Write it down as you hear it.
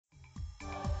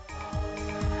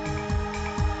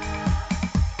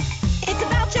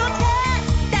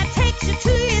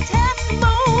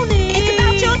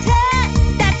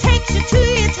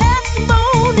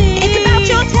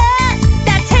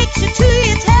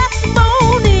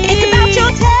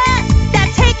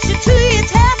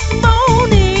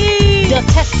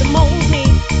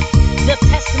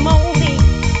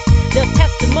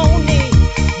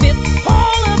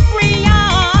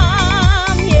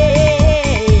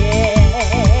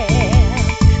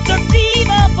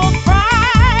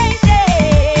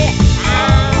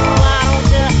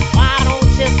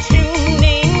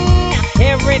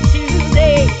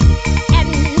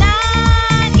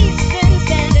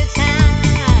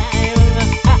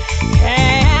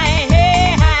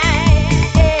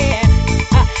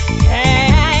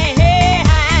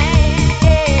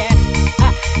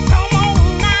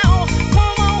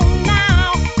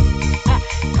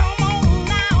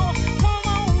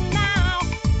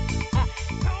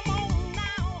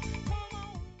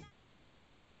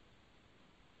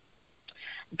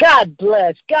God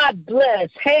bless. God bless.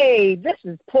 Hey, this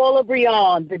is Paula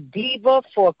Brion, the Diva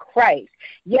for Christ.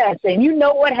 Yes, and you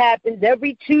know what happens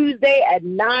every Tuesday at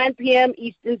 9 p.m.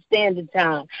 Eastern Standard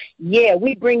Time. Yeah,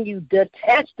 we bring you the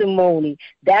testimony.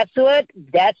 That's what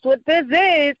this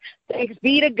is. Thanks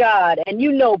be to God. And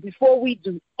you know, before we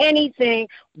do anything,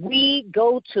 we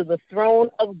go to the throne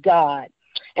of God.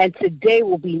 And today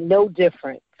will be no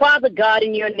different. Father God,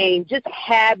 in your name, just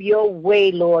have your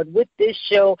way, Lord, with this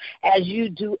show as you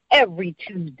do every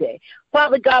Tuesday.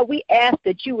 Father God, we ask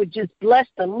that you would just bless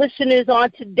the listeners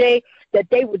on today, that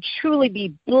they would truly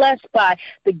be blessed by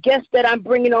the guests that I'm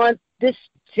bringing on this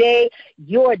day,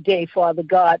 your day, Father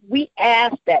God. We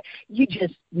ask that you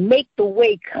just make the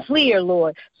way clear,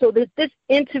 Lord, so that this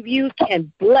interview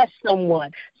can bless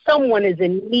someone. Someone is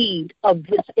in need of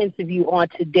this interview on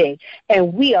today,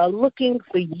 and we are looking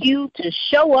for you to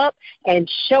show up and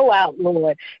show out,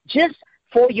 Lord, just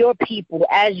for your people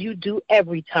as you do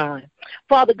every time.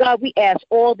 Father God, we ask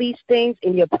all these things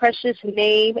in your precious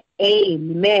name.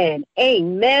 Amen.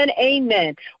 Amen.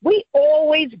 Amen. We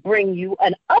always bring you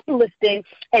an uplifting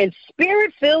and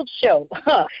spirit-filled show.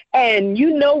 And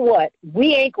you know what?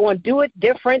 We ain't going to do it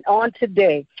different on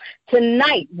today.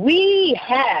 Tonight, we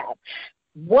have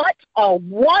what a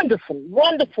wonderful,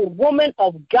 wonderful woman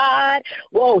of God.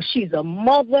 Whoa, she's a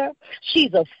mother.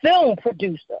 She's a film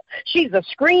producer. She's a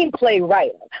screenplay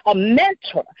writer, a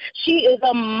mentor. She is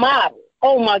a model.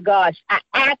 Oh, my gosh, an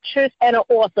actress and an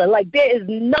author. Like, there is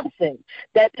nothing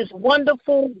that this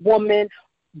wonderful woman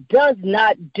does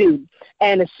not do.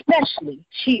 And especially,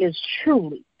 she is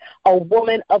truly a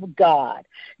woman of God.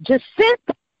 Jacinth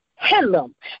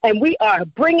Headlam. And we are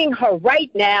bringing her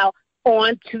right now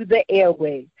onto the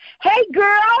airwaves. Hey,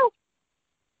 girl.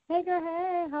 Hey, girl.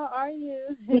 Hey, how are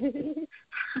you?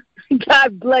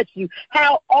 God bless you.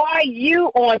 How are you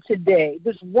on today,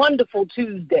 this wonderful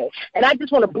Tuesday? And I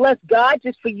just want to bless God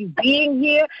just for you being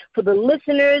here, for the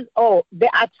listeners. Oh,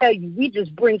 I tell you, we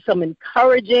just bring some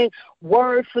encouraging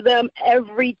word for them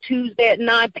every Tuesday at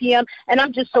 9 p.m. And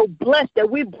I'm just so blessed that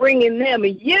we're bringing them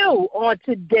and you on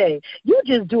today. You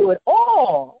just do it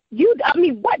all.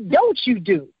 What don't you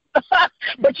do?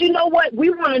 But you know what? We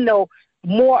want to know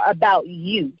more about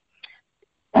you.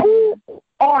 Who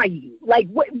are you? Like,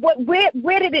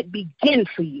 where did it begin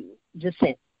for you,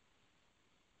 Jacinth?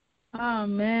 Oh,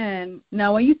 man.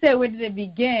 Now, when you say where did it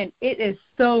begin, it is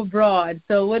so broad.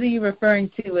 So what are you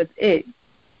referring to as it?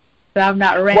 So I'm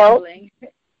not rambling.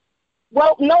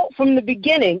 Well, no, from the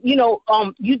beginning. You know,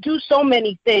 you do so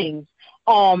many things.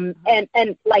 And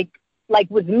like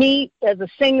with me as a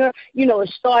singer, you know, it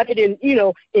started in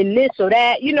this or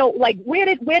that, like where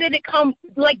did it come?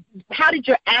 Like, how did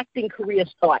your acting career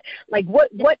start? Like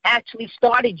what actually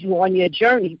started you on your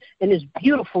journey and this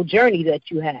beautiful journey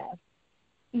that you have?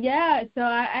 Yeah, so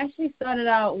I actually started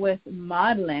out with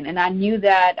modeling, and I knew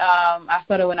that I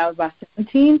started when I was about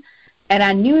 17, and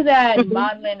I knew that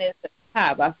modeling is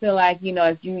I feel like,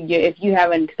 if you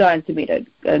haven't started to make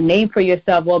a name for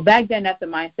yourself, well, back then that's the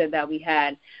mindset that we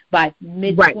had. By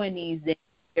mid-20s, then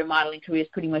your modeling career is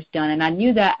pretty much done. And I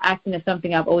knew that acting is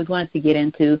something I've always wanted to get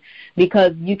into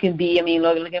because you can be,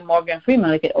 look at Morgan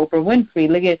Freeman, look at Oprah Winfrey,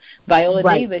 look at Viola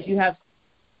Davis. You have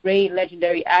great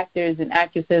legendary actors and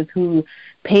actresses who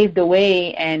paved the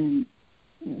way and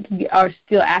are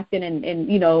still acting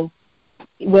and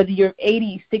whether you're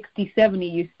 80, 60, 70,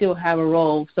 you still have a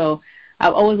role. So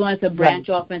I've always wanted to branch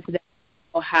off into that.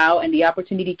 How, and the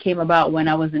opportunity came about when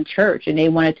I was in church, and they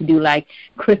wanted to do like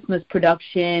Christmas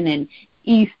production and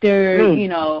Easter,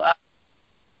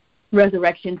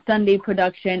 Resurrection Sunday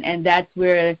production, and that's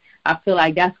where I feel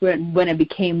like when it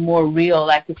became more real,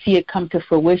 like to see it come to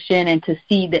fruition and to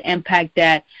see the impact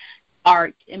that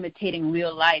art imitating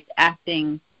real life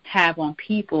acting have on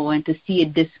people, and to see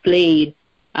it displayed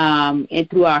and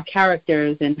through our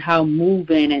characters and how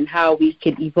moving and how we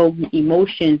can evoke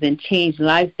emotions and change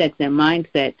life sets and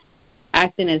mindsets.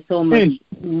 Acting is so much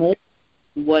more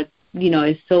what,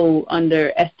 is so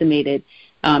underestimated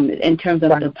in terms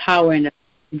of the power and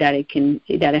that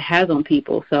it has on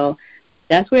people. So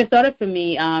that's where it started for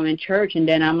me in church. And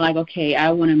then I'm like, okay,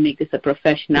 I want to make this a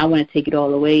profession. I want to take it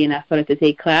all the way. And I started to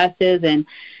take classes and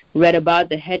read about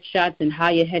the headshots and how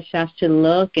your headshots should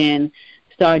look, and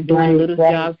start doing little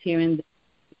jobs here and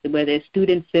there, whether it's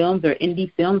student films or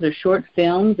indie films or short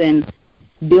films, and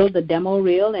build a demo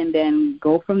reel and then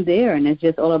go from there. And it's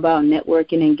just all about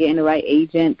networking and getting the right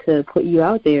agent to put you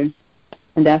out there.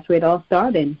 And that's where it all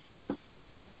started.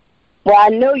 Well, I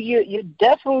know you're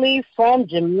definitely from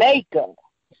Jamaica,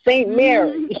 St.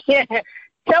 Mary. Yeah.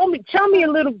 Tell me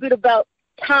a little bit about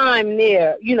time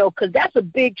there, because that's a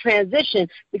big transition,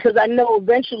 because I know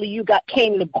eventually you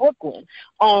came to Brooklyn.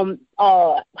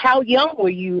 How young were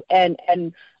you, and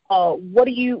what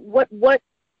did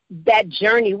that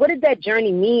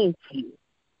journey mean to you?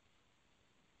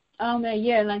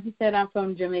 Yeah, like you said, I'm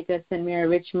from Jamaica, St. Mary,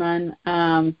 Richmond,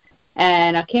 and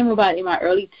I came about in my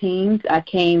early teens. I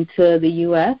came to the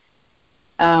U.S.,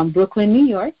 Brooklyn, New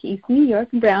York, East New York,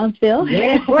 Brownsville.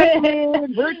 Yeah,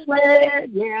 Brooklyn.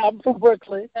 Yeah, I'm from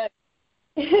Brooklyn.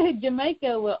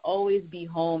 Jamaica will always be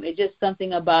home. It's just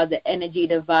something about the energy,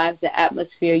 the vibes, the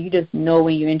atmosphere. You just know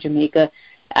when you're in Jamaica.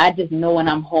 I just know when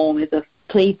I'm home. It's a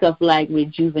place of like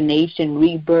rejuvenation,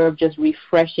 rebirth, just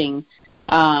refreshing.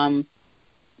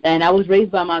 And I was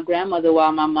raised by my grandmother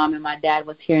while my mom and my dad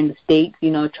was here in the States,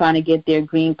 trying to get their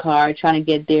green card, trying to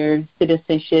get their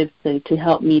citizenship to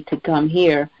help me to come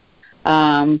here.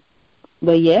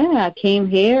 But, yeah, I came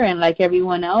here, and like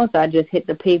everyone else, I just hit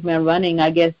the pavement running, I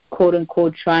guess, quote,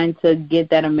 unquote, trying to get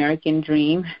that American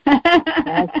dream.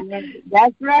 That's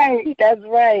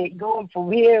right. Going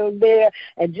from here and there,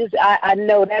 and just I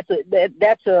know that's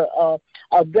a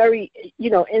very,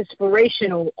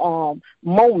 inspirational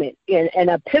moment and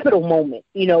a pivotal moment,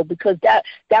 because that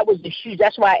was the huge.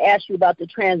 That's why I asked you about the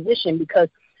transition, because,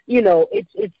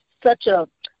 it's such a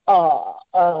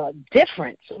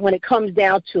difference when it comes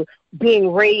down to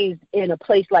being raised in a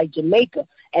place like Jamaica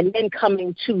and then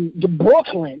coming to the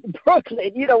Brooklyn, I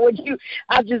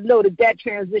just know that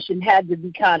transition had to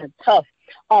be kind of tough.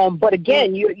 But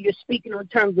again, you're speaking in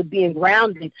terms of being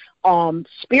grounded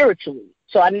spiritually.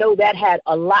 So I know that had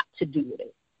a lot to do with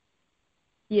it.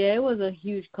 Yeah, it was a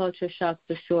huge culture shock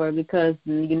for sure, because,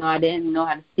 I didn't know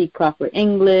how to speak proper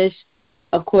English.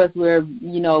 Of course, we're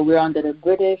under the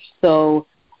British, so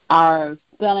our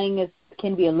spelling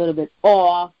can be a little bit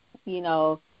off,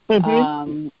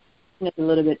 Mm-hmm. It's a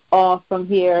little bit off from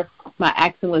here. My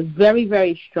accent was very,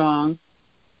 very strong.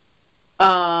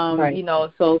 Right.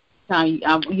 So I'm,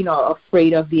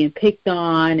 afraid of being picked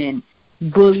on and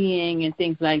bullying and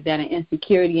things like that, and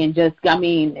insecurity, and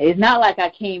it's not like I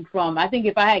think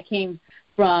if I had came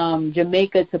from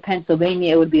Jamaica to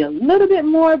Pennsylvania, it would be a little bit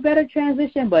more better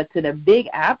transition, but to the Big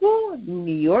Apple,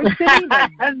 New York City,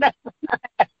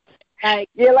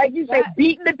 like you say,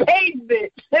 beating the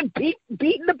pavement,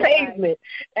 beating the pavement.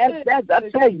 That's I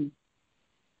tell you.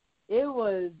 It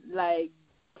was like,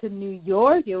 to New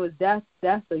York, that's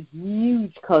a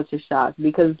huge culture shock,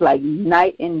 because it's like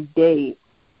night and day.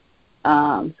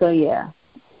 So yeah.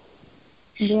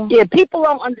 Yeah, people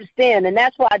don't understand, and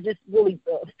that's why I just really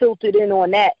filtered in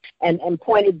on that and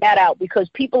pointed that out, because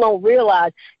people don't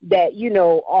realize that,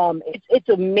 it's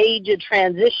a major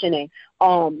transitioning,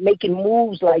 making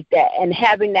moves like that and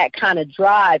having that kind of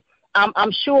drive.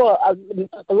 I'm sure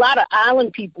a lot of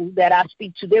island people that I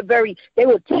speak to, they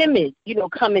were timid,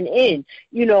 coming in,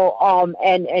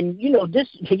 and this,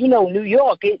 New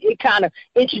York, it kind of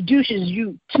introduces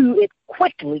you to it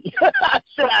quickly,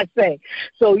 should I say.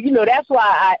 So, that's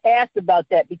why I asked about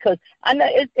that, because I know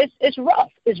it's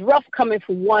rough. It's rough coming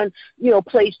from one,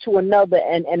 place to another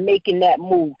and making that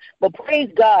move. But praise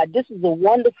God, this is a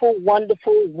wonderful,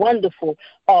 wonderful, wonderful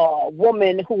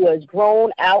woman who has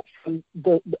grown out from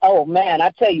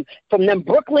I tell you, from them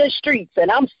Brooklyn streets, and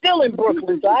I'm still in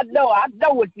Brooklyn, so I know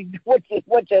what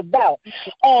you're about.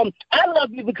 I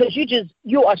love you because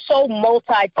you are so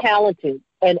multi-talented.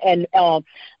 And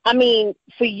I mean,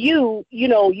 for you,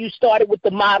 you started with the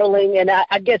modeling, and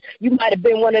I guess you might have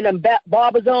been one of them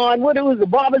Barbizon. What it was, a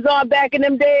Barbizon back in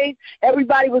them days?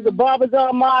 Everybody was a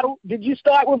Barbizon model. Did you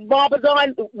start with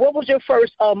Barbizon? What was your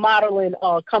first modeling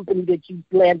company that you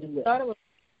landed with? Started with.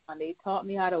 They taught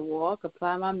me how to walk,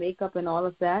 apply my makeup, and all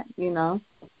of that. Yeah.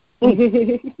 I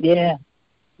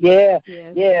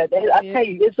tell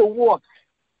you, it's a walk.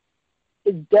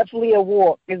 It's definitely a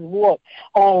walk. It's a walk.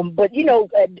 But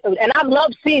and I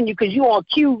love seeing you because you on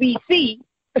QVC.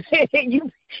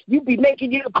 you be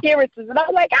making your appearances, and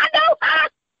I'm like, I know her.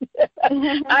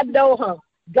 I know her.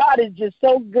 God is just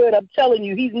so good. I'm telling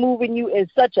you, he's moving you in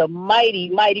such a mighty,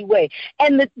 mighty way.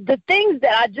 And the things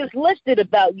that I just listed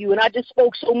about you, and I just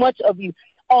spoke so much of you,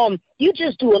 you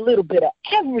just do a little bit of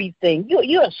everything.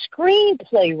 You're a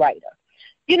screenplay writer.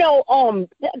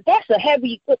 That's a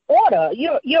heavy order.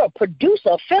 You're a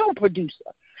producer, a film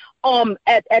producer.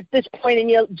 At this point in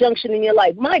your junction in your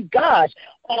life, my gosh,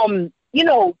 those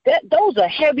are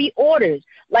heavy orders.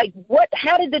 Like,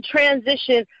 how did the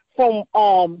transition from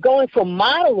going from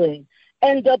modeling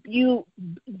end up you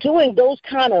doing those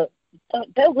kind of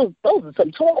those are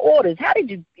some tall orders? How did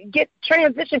you get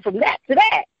transition from that to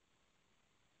that?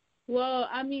 Well,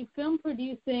 I mean, film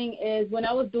producing is when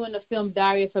I was doing the film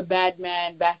Diary of a Bad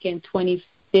Man back in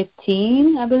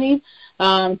 2015, I believe.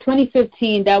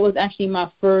 2015, that was actually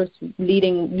my first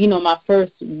my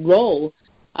first role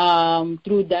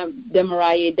through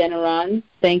Demaraye Denaran.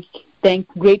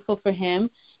 Grateful for him.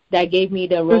 That gave me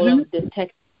the role of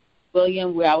Detective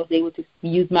William, where I was able to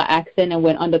use my accent and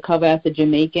went undercover as a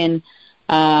Jamaican.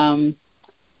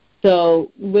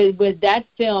 So with that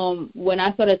film, when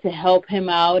I started to help him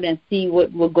out and see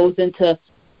what goes into,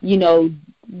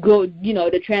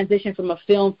 the transition from a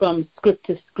film from script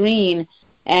to screen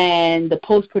and the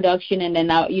post-production, and then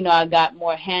I got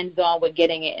more hands-on with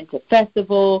getting it into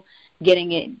festival,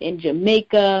 getting it in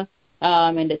Jamaica,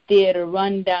 and the theater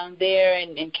run down there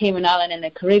in Cayman Island in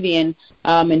the Caribbean.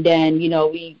 And then,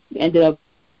 we ended up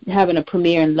having a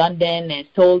premiere in London and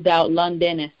sold out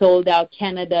London and sold out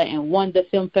Canada and won the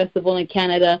film festival in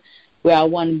Canada, where I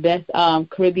won Best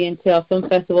Caribbean Tale Film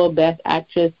Festival, Best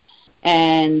Actress,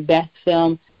 and Best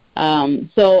Film.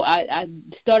 So I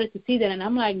started to see that, and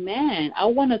I'm like, man, I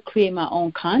want to create my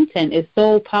own content. It's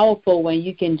so powerful when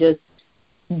you can just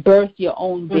birth your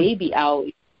own baby out,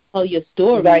 tell your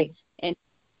story. Right. And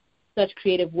such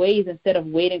creative ways, instead of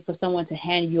waiting for someone to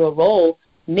hand you a role,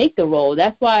 make the role.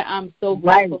 That's why I'm so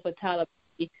grateful for Tyler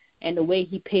Perry and the way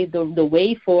he paved the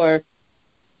way for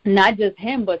not just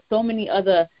him, but so many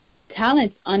other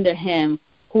talents under him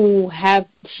who have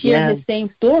shared the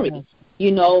same story,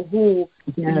 who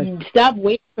stop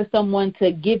waiting for someone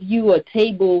to give you a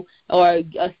table or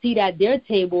a seat at their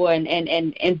table and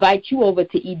invite you over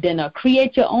to eat dinner.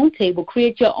 Create your own table,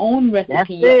 create your own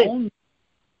recipe,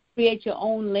 create your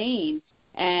own lane.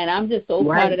 And I'm just so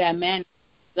proud of that man.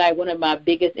 Like one of my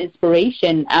biggest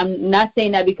inspiration. I'm not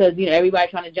saying that because, everybody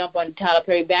trying to jump on Tyler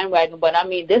Perry bandwagon, but I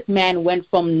mean, this man went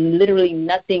from literally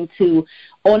nothing to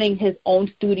owning his own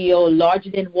studio,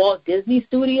 larger than Walt Disney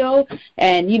Studio,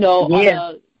 and, on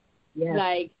a,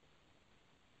 like,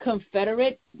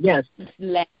 Confederate land.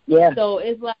 Yeah. So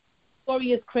it's like, the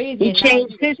story is crazy. He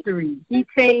changed history. He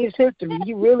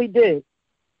really did.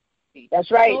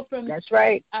 That's right. So that's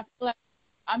right. I feel like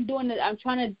I'm doing it. I'm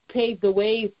trying to pave the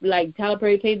way, like Tyler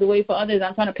Perry paved the way for others.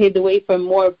 I'm trying to pave the way for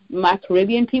more of my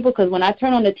Caribbean people, because when I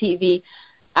turn on the TV,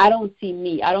 I don't see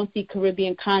me. I don't see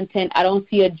Caribbean content. I don't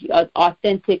see a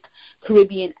authentic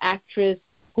Caribbean actress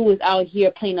who is out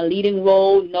here playing a leading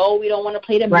role. No, we don't want to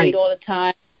play the maid all the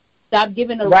time. Stop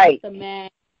giving a Rasta man,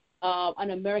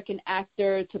 an American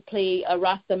actor, to play a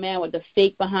Rasta man with a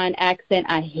fake behind accent.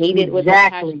 I hate it with the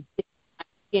passion.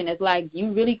 And it's like,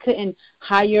 you really couldn't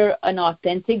hire an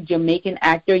authentic Jamaican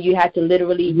actor. You had to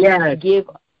literally give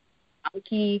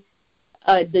the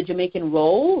Jamaican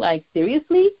role, like,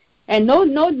 seriously. And no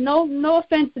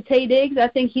offense to Tay Diggs. I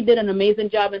think he did an amazing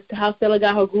job as to how Stella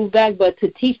got her groove back. But to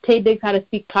teach Tay Diggs how to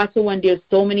speak Patois when there's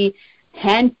so many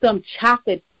handsome,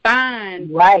 chocolate,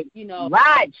 fine, Right,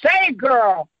 say it,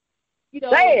 girl.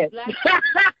 Say it.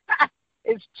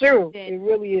 It's true. It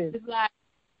really is. It's like,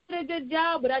 a good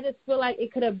job, but I just feel like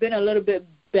it could have been a little bit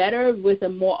better with a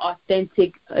more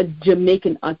authentic,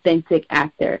 Jamaican authentic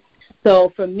actor.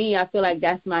 So for me, I feel like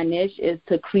that's my niche, is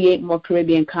to create more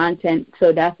Caribbean content.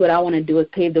 So that's what I want to do, is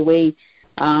pave the way,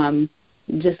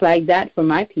 just like that, for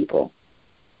my people.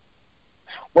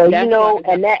 Well,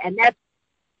 that's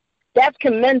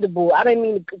commendable. I didn't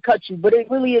mean to cut you, but it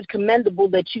really is commendable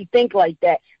that you think like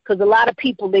that, because a lot of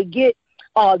people, they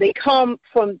come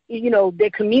from, their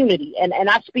community. And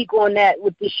I speak on that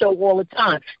with this show all the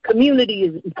time. Community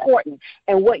is important,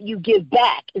 and what you give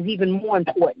back is even more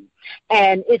important.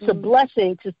 And it's a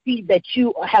blessing to see that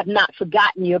you have not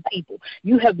forgotten your people.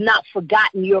 You have not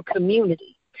forgotten your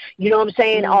community. You know what I'm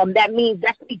saying? That means,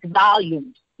 that speaks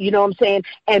volumes. You know what I'm saying?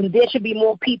 And there should be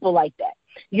more people like that,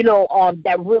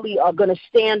 that really are going to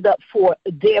stand up for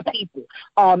their people.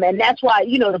 And that's why,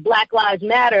 the Black Lives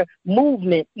Matter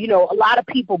movement, a lot of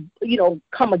people,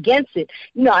 come against it.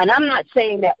 And I'm not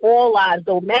saying that all lives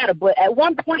don't matter, but at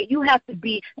one point you have to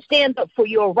stand up for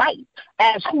your rights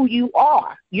as who you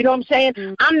are. You know what I'm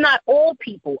saying? I'm not all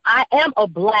people. I am a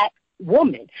Black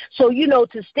woman. So,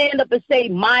 to stand up and say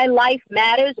my life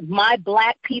matters, my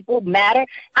Black people matter,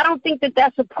 I don't think that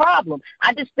that's a problem.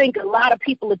 I just think a lot of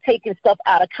people are taking stuff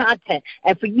out of content.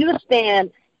 And for you to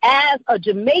stand as a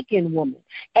Jamaican woman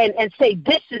and say,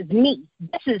 this is me,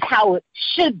 this is how it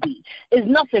should be, there's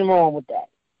nothing wrong with that.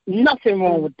 Nothing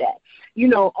wrong with that.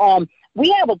 We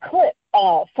have a clip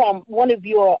from one of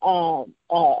your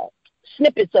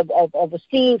snippets of a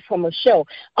scene from a show.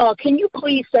 Can you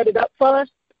please set it up for us?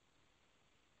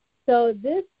 So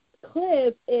this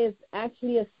clip is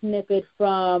actually a snippet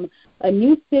from a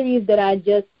new series that I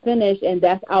just finished, and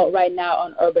that's out right now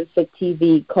on Urban Flick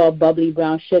TV, called Bubbly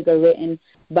Brown Sugar, written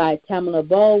by Tamala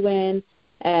Baldwin.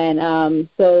 And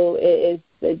so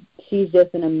she's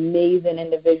just an amazing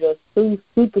individual,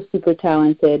 super, super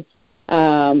talented.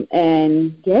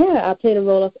 And, yeah, I played the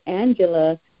role of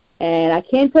Angela. And I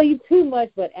can't tell you too much,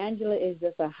 but Angela is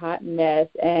just a hot mess.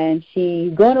 And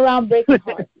she's going around breaking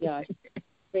hearts, y'all. She's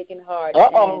breaking hearts.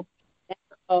 Uh-oh. And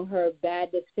of her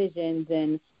bad decisions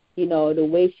and, you know, the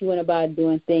way she went about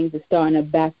doing things is starting to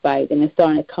backbite and it's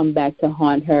starting to come back to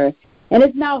haunt her. And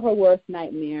it's now her worst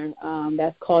nightmare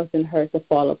that's causing her to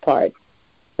fall apart.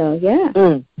 So,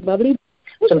 yeah, bubbly.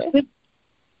 So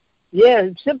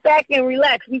sit back and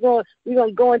relax. We're gonna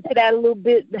go into that a little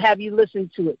bit and have you listen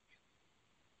to it.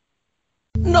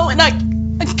 No, and I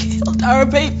killed our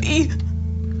baby.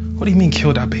 What do you mean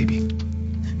killed our baby?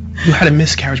 You had a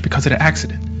miscarriage because of the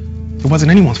accident. It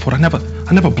wasn't anyone's fault. I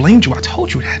never blamed you. I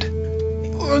told you that.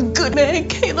 You were a good man,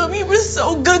 Caleb. You were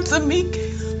so good to me,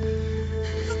 Caleb.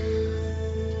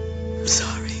 I'm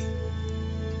sorry.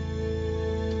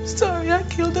 I'm sorry I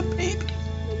killed the baby.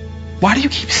 Why do you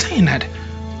keep saying that?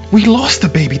 We lost the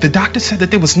baby. The doctor said that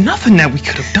there was nothing that we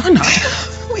could have done.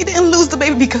 We didn't lose the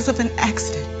baby because of an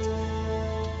accident.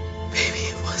 Baby,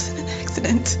 it wasn't an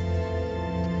accident.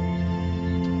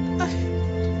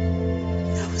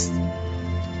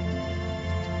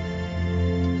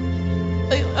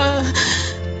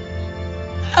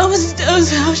 I was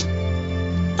drinking.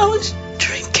 I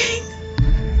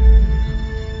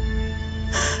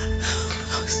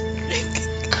was drinking.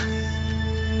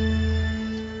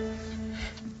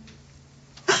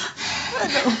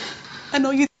 I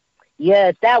know you.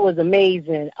 Yes, that was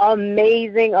amazing.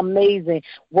 Amazing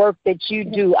work that you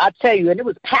do. I tell you, and it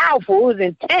was powerful. It was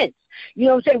intense. You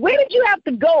know what I'm saying? Where did you have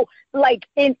to go? Like,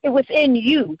 it was in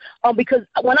you. Because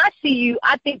when I see you,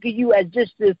 I think of you as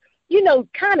just this, you know,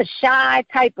 kind of shy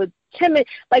type of timid.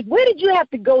 Like, where did you have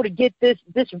to go to get this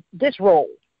role?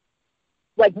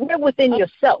 Like, where within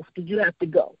yourself did you have to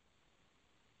go?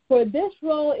 For this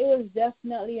role, it was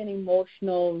definitely an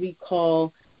emotional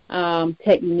recall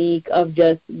technique of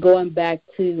just going back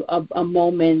to a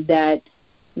moment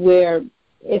where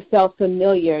it felt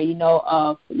familiar, you know,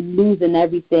 of losing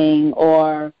everything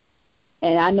and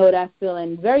I know that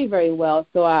feeling very, very well.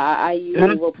 So I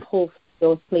usually will pull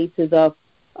those places of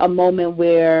a moment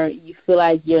where you feel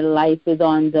like your life is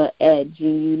on the edge.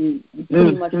 You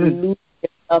pretty much lose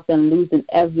yourself and losing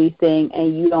everything,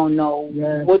 and you don't know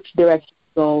which direction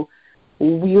to go.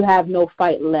 You have no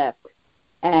fight left.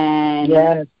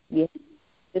 And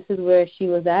this is where she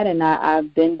was at, and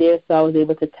I've been there, so I was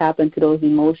able to tap into those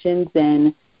emotions.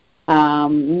 And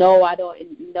no,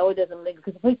 it doesn't linger.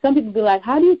 Because some people be like,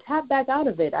 how do you tap back out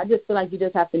of it? I just feel like you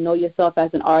just have to know yourself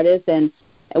as an artist, and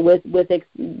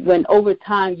when over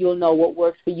time you'll know what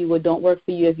works for you, what don't work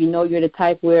for you. If you know you're the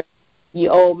type where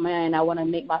oh man, I want to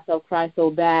make myself cry so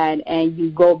bad, and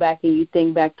you go back and you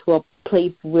think back to a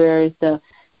place where it's the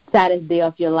saddest day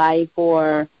of your life,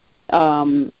 or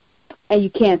and you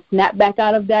can't snap back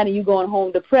out of that, and you're going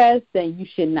home depressed, then you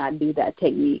should not do that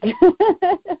technique.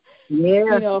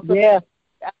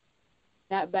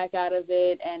 Snap back out of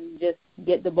it and just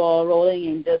get the ball rolling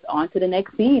and just on to the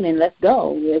next scene and let's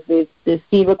go. If the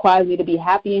scene requires me to be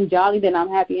happy and jolly, then I'm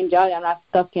happy and jolly. I'm not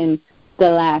stuck in the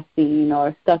last scene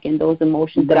or stuck in those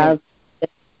emotions that I've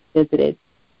visited.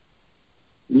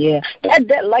 Yeah,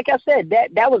 that like I said,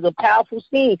 that was a powerful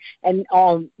scene. And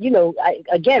you know,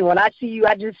 again, when I see you,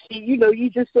 I just see, you know, you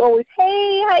just always,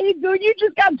 hey, how you doing? You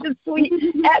just got this sweet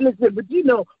atmosphere. But you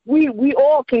know, we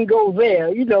all can go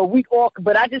there. You know, we all.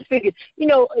 But I just figured, you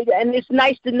know, and it's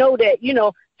nice to know that, you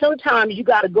know, sometimes you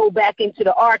got to go back into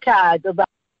the archives about.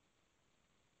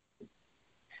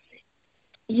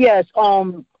 Yes.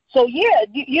 So yeah,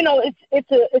 you know,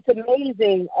 it's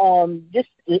amazing. Just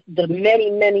the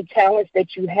many talents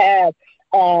that you have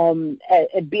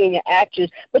at being an actress.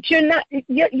 But you're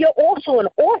also an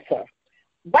author.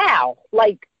 Wow!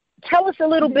 Like, tell us a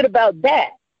little bit about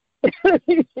that.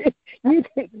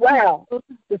 Wow,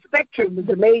 the spectrum is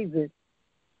amazing.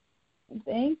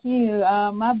 Thank you.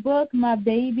 My book, My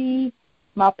Baby,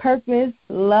 My Purpose,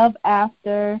 Love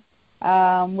After,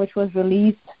 which was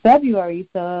released February,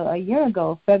 so a year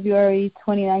ago, February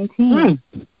 2019.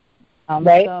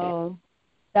 Right. So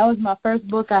that was my first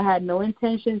book. I had no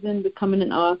intentions in becoming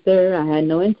an author. I had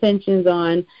no intentions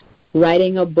on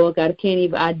writing a book. I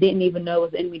didn't even know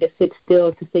it was in me to sit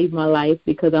still to save my life,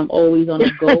 because I'm always on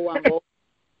the go. I'm always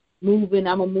moving.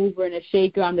 I'm a mover and a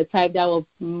shaker. I'm the type that will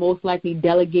most likely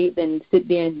delegate than sit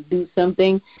there and do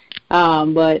something.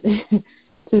 But to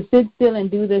sit still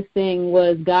and do this thing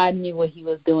was, God knew what he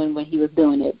was doing when he was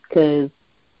doing it, because,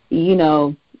 you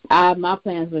know, my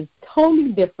plans were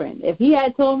totally different. If he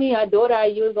had told me, daughter,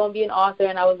 you was going to be an author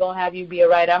and I was going to have you be a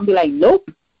writer, I'd be like,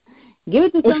 nope, give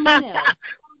it to someone else.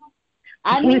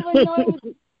 I didn't even know it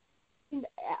was.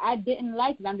 I didn't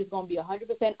like it. I'm just going to be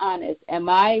 100% honest. Am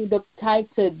I the type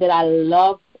that I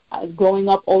love, growing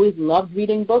up, always loved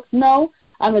reading books? No.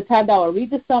 I'm the type that will read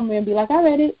the summary and be like, I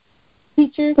read it,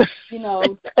 teacher.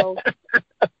 So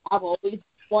I've always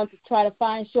wanted to try to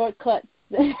find shortcuts.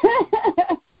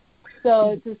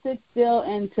 So to sit still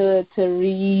and to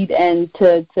read and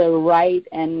to write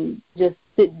and just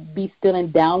be still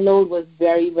and download was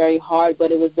very, very hard,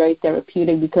 but it was very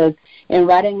therapeutic, because in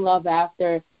writing Love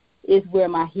After is where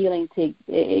my healing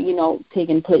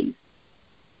taking place.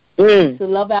 So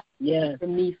Love After for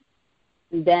me,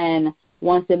 then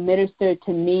once it ministered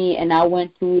to me and I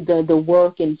went through the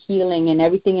work and healing and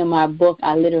everything in my book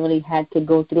I literally had to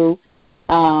go through.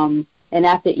 And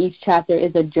after each chapter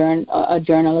is a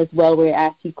journal as well, where it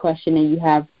asks you questions and you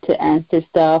have to answer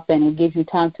stuff, and it gives you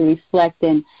time to reflect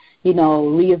and,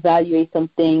 reevaluate some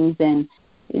things, and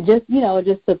just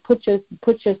to put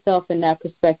yourself in that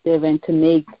perspective and to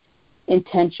make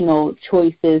intentional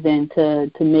choices and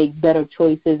to make better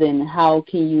choices, and how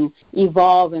can you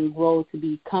evolve and grow to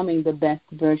becoming the best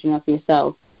version of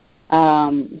yourself.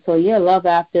 Love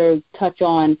After touch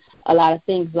on a lot of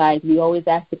things, like we always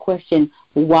ask the question,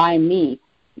 why me?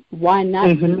 Why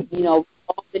not me?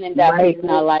 Often in that place in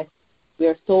our life,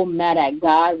 we're so mad at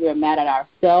God, we're mad at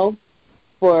ourselves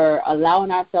for allowing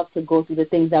ourselves to go through the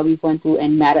things that we went through,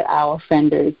 and mad at our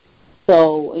offenders.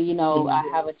 So, I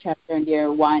have a chapter in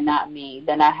there, why not me?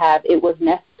 Then I have, it was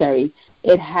necessary.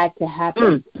 It had to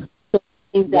happen. So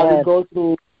things that we go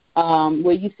through,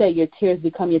 where you say your tears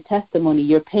become your testimony,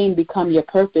 your pain become your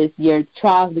purpose, your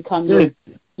trials become your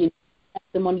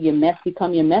testimony, your mess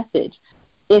become your message.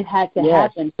 It had to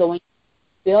happen. So when you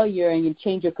failure and you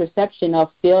change your perception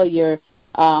of failure,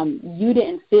 you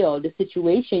didn't fail. The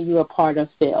situation you were part of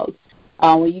failed.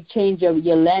 When you change your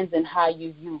lens and how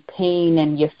you view pain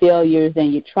and your failures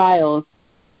and your trials,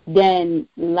 then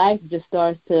life just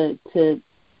starts to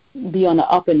be on the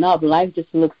up and up. Life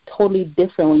just looks totally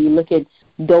different when you look at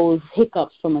those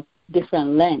hiccups from a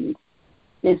different lens.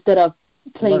 Instead of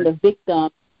playing the victim,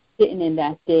 sitting in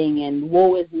that thing and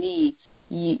woe is me,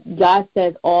 God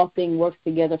says all things work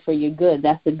together for your good.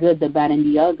 That's the good, the bad, and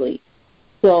the ugly.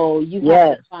 So you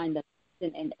have to find the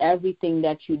lesson in everything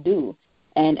that you do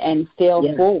and fail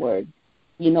forward.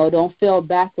 Don't fail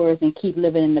backwards and keep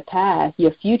living in the past.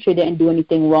 Your future didn't do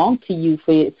anything wrong to you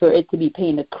for it to be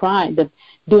paying the crime,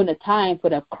 doing the time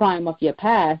for the crime of your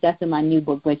past. That's in my new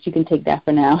book, but you can take that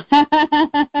for now.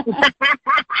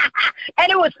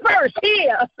 And it was first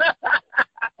here.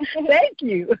 Thank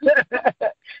you.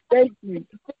 Thank you.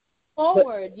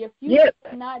 Forward. Your future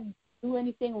does not do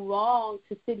anything wrong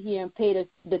to sit here and pay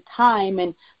the time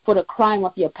and for the crime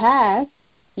of your past.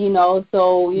 Fail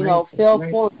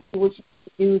forward to what you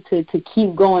do to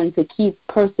keep going, to keep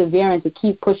persevering, to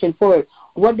keep pushing forward.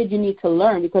 What did you need to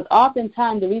learn? Because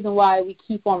oftentimes the reason why we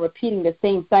keep on repeating the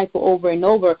same cycle over and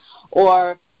over,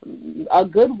 or a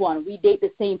good one, we date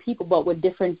the same people but with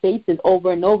different faces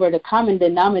over and over. The common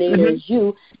denominator is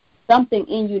you, something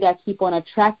in you that keep on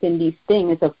attracting these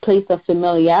things. It's a place of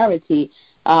familiarity.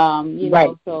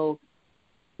 So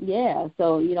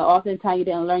oftentimes you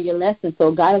didn't learn your lesson.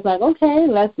 So God is like, okay,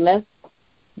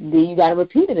 you got to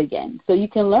repeat it again so you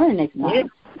can learn next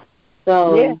time.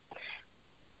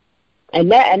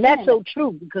 And that's so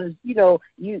true, because you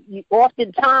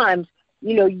oftentimes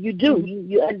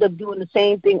you end up doing the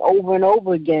same thing over and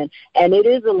over again, and it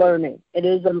is a learning.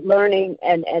 And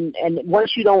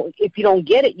once if you don't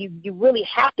get it, you really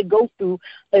have to go through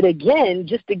it again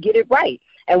just to get it right.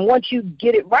 And once you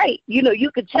get it right,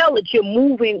 you could tell that you're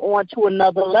moving on to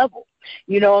another level.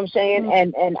 You know what I'm saying?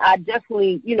 Mm-hmm. And I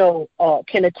definitely,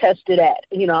 can attest to that.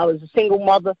 I was a single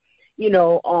mother,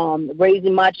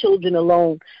 raising my children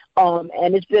alone.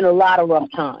 And it's been a lot of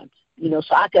rough times,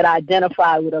 so I could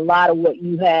identify with a lot of what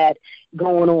you had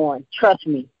going on. Trust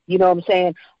me. You know what I'm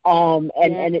saying?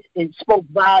 And it spoke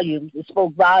volumes. It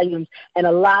spoke volumes. And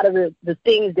a lot of the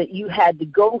things that you had to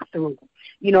go through,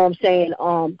 you know what I'm saying,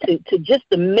 to just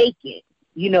to make it,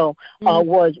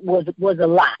 was a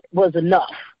lot, was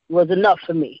enough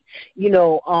for me,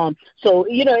 so,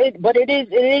 but it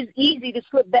is easy to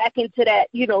slip back into that,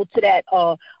 to that,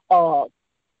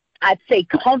 I'd say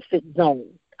comfort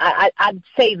zone. I'd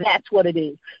say that's what it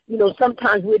is.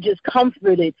 Sometimes we're just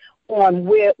comforted on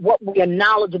what we are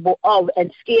knowledgeable of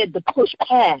and scared to push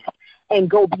past and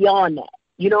go beyond that.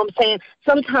 You know what I'm saying?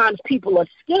 Sometimes people are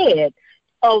scared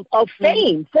of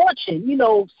fame,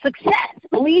 fortune, success,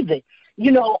 believe it,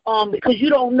 because you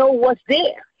don't know what's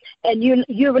there. And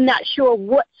you're not sure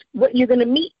what you're going to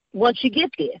meet once you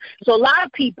get there. So a lot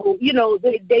of people,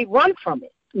 they run from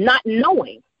it, not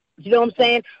knowing. You know what I'm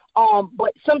saying?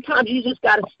 But sometimes you just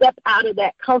got to step out of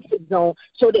that comfort zone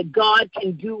so that God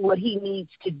can do what he needs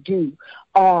to do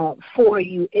for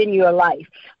you in your life,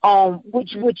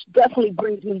 which definitely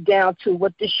brings me down to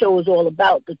what this show is all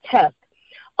about, the test.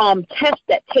 Tests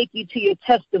that take you to your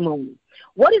testimony.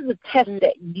 What is a test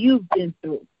that you've been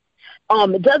through?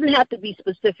 It doesn't have to be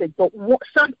specific, but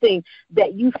something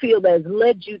that you feel has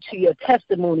led you to your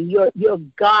testimony, your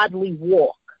godly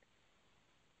walk.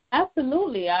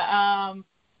 Absolutely.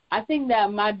 I think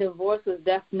that my divorce was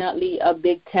definitely a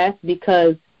big test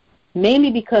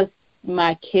mainly because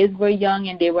my kids were young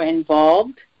and they were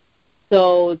involved.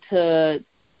 So to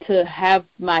have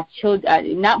my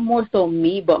children, not more so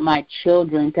me, but my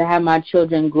children, to have my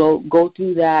children go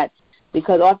through that,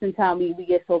 because oftentimes we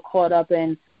get so caught up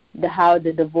in how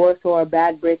the divorce or a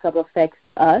bad breakup affects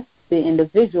us, the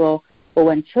individual. But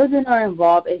when children are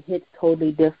involved, it hits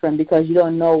totally different because you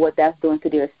don't know what that's doing to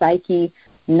their psyche.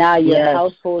 Now your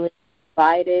household is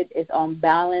divided, it's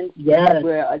unbalanced.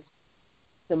 Where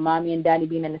the mommy and daddy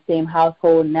being in the same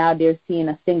household, now they're seeing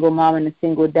a single mom and a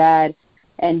single dad,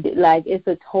 and like it's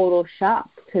a total shock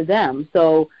to them.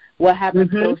 So what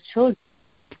happens to those children?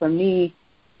 For me,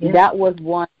 that was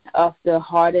one of the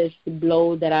hardest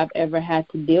blows that I've ever had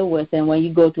to deal with. And when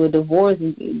you go through a divorce,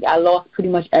 I lost pretty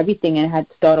much everything and had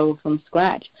to start over from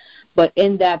scratch. But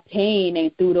in that pain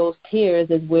and through those tears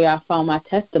is where I found my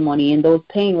testimony, and those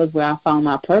pain was where I found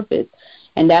my purpose.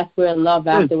 And that's where love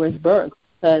afterwards birthed.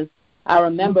 Because I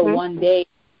remember one day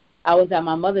I was at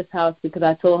my mother's house because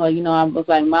I told her, I was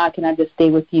like, Ma, can I just stay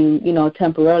with you,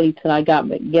 temporarily till I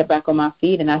get back on my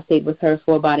feet? And I stayed with her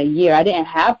for about a year. I didn't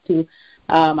have to.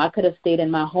 I could have stayed in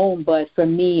my home, but for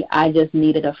me, I just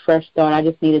needed a fresh start. I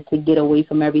just needed to get away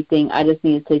from everything. I just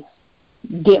needed to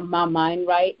get my mind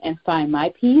right and find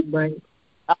my peace. Right.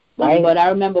 But I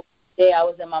remember one day I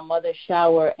was in my mother's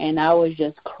shower, and I was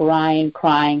just crying.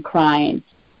 And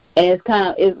it's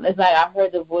it's like I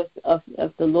heard the voice of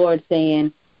the Lord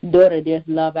saying, daughter, there's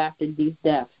love after these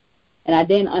deaths. And I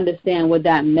didn't understand what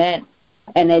that meant,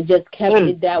 and it just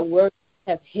kept that word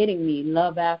kept hitting me,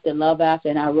 love after, and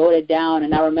I wrote it down.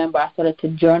 And I remember I started to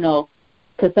journal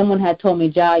because someone had told me,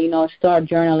 start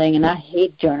journaling, and I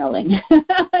hate journaling.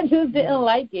 I just didn't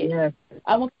like it. Yes.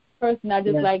 I'm a person, I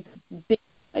just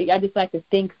like to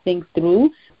think things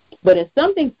through. But it's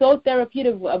something so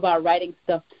therapeutic about writing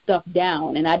stuff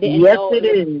down, and I didn't know. Yes, it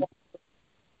is.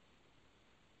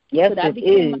 Yes, it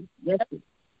is.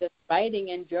 Just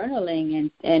writing and journaling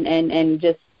and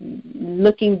just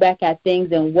looking back at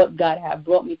things and what God had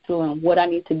brought me through and what I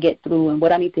need to get through and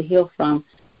what I need to heal from.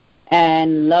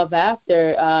 And love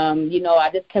after, I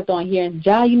just kept on hearing,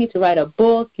 you need to write a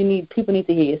book. People need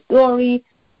to hear your story.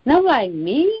 And I'm like,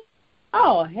 me?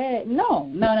 Oh, heck, no.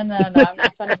 I'm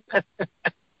not trying to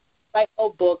write a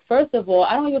book. First of all,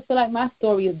 I don't even feel like my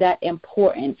story is that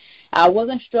important. I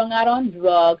wasn't strung out on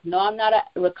drugs. No, I'm not a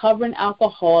recovering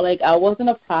alcoholic. I wasn't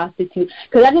a prostitute.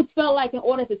 Because I just felt like in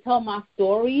order to tell my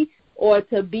story or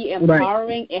to be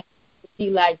empowering, it had to be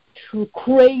like too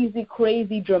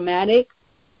crazy dramatic.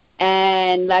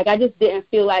 And like I just didn't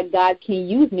feel like God can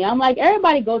use me. I'm like,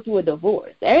 everybody go through a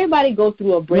divorce. Everybody go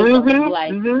through a breakup.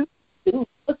 Dude,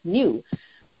 what's new?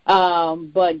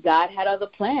 But God had other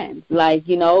plans,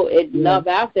 love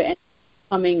after, and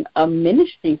becoming a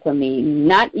ministry for me,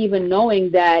 not even knowing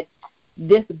that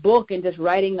this book and just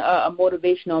writing a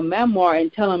motivational memoir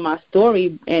and telling my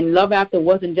story, and love after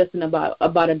wasn't just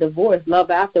about a divorce. Love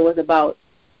after was about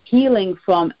healing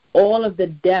from all of the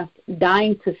death,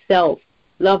 dying to self.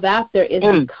 Love after is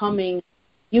becoming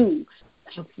you,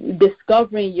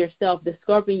 discovering yourself,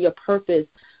 discovering your purpose,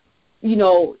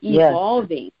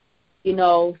 evolving.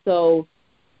 So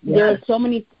there are so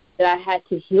many things that I had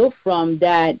to heal from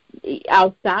that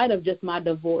outside of just my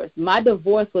divorce. My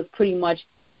divorce was pretty much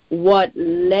what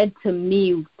led to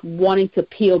me wanting to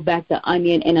peel back the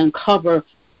onion and uncover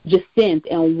Jacinth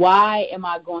and why am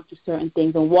I going through certain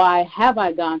things and why have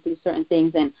I gone through certain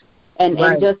things and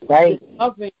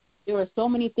discovering there were so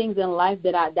many things in life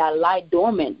that lie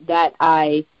dormant that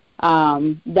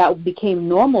that became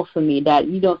normal for me, that,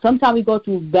 sometimes we go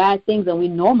through bad things and we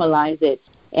normalize it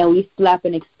and we slap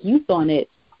an excuse on it,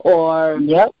 or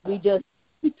we just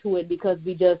to it because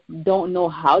we just don't know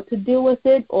how to deal with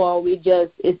it, or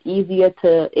it's easier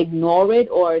to ignore it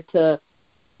or to,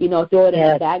 throw it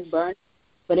in the back burner.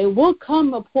 But it will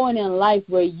come a point in life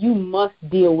where you must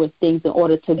deal with things in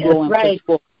order to grow and push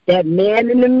forward. That man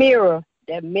in the mirror.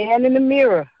 I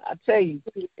tell you,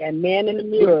 that man in the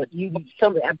mirror.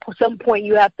 At some point,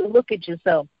 you have to look at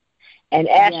yourself and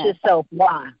ask yourself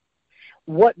why.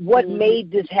 What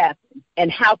made this happen, and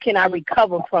how can I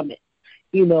recover from it?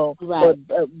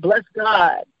 But bless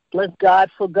God, bless God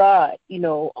for God,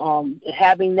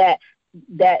 having that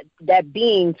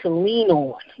being to lean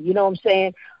on, you know what I'm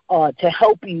saying? To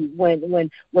help you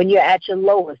when you're at your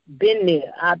lowest. Been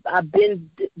there. I've been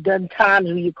done times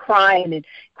where you're crying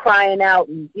out,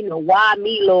 and why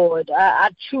me, Lord? I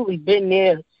truly been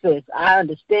there, sis. I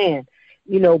understand,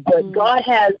 but God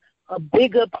has a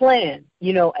bigger plan,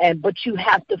 but you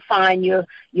have to find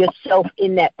yourself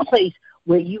in that place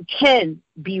where you can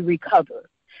be recovered.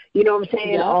 You know what I'm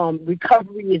saying? Yeah.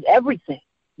 Recovery is everything.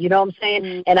 You know what I'm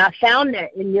saying? And I found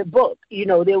that in your book.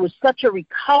 There was such a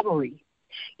recovery.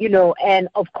 And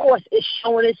of course it's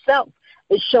showing itself.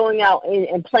 It's showing out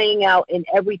and playing out in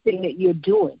everything that you're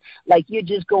doing. Like you're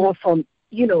just going from,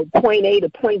 point A to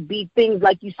point B, things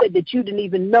like you said that you didn't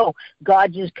even know.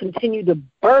 God just continued to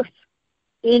birth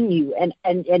in you and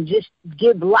just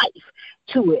give life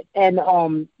to it. And,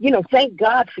 thank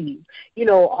God for you,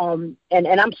 and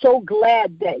I'm so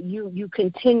glad that you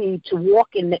continue to walk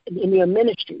in your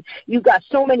ministry. You've got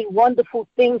so many wonderful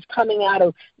things coming out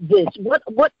of this.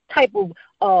 What type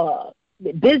of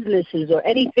businesses or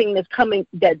anything that's coming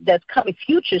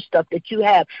future stuff that you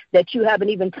haven't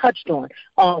even touched on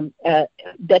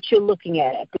that you're looking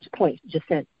at this point,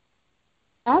 Jacinth?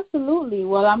 Absolutely.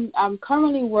 Well, I'm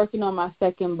currently working on my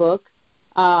second book,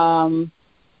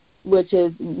 which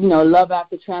is, Love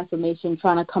After Transformation,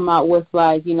 trying to come out with,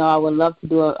 I would love to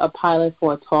do a pilot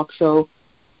for a talk show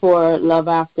for Love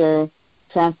After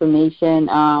Transformation,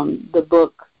 the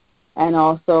book. And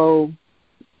also,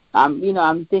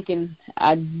 I'm thinking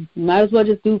I might as well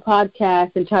just do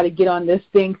podcasts and try to get on this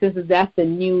thing since that's the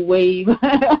new wave.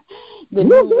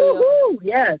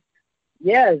 Yes.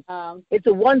 Yes, it's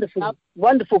a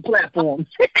wonderful platform.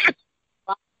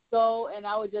 And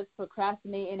I was just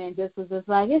procrastinating and just was just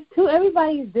like,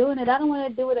 everybody's doing it. I don't want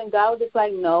to do it. And God was just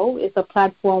like, no, it's a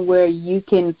platform where you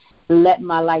can let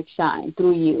my light shine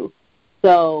through you.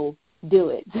 So do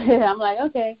it. I'm like,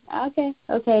 okay.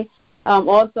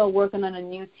 Also working on a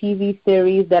new TV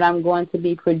series that I'm going to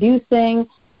be producing.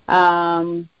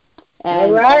 And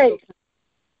all right.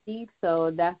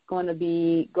 So that's going to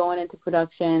be going into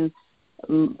production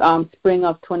spring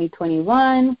of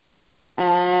 2021.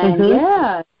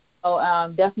 And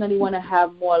so definitely want to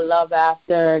have more Love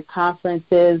After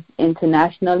conferences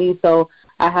internationally. So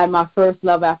I had my first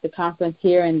Love After conference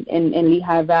here in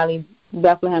Lehigh Valley,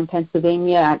 Bethlehem,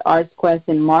 Pennsylvania at Arts Quest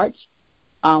in March,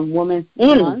 Women's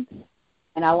Month.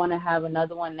 And I want to have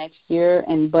another one next year.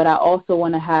 But I also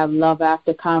want to have Love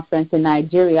After conference in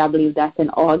Nigeria. I believe that's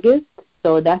in August.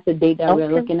 So that's the date that we're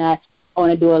looking at. I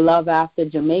want to do a Love After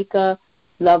Jamaica,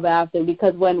 Love After,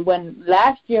 because when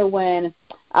last year when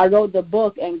I wrote the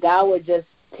book and God was just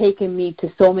taking me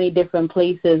to so many different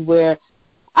places where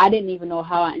I didn't even know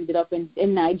how I ended up in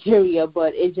Nigeria,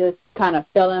 but it just kind of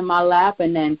fell in my lap.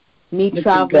 And then me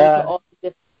traveling to all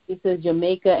these different places,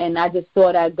 Jamaica, and I just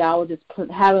saw that God was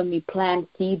just having me plant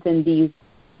seeds in these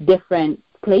different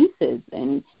places.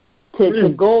 And to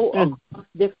go across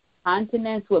different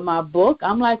continents with my book,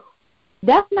 I'm like,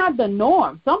 that's not the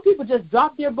norm. Some people just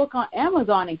drop their book on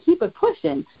Amazon and keep it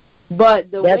pushing.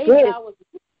 But the way God was,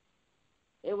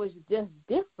 it was just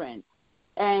different.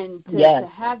 And to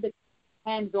have the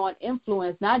hands-on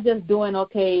influence, not just doing,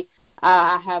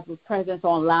 I have a presence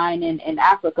online in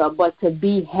Africa, but to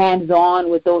be hands-on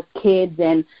with those kids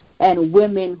and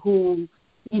women who,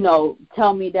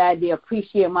 tell me that they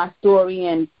appreciate my story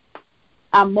and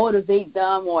I motivate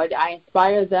them or I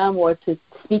inspire them or to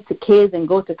speak to kids and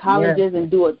go to colleges and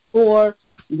do a tour.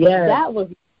 That was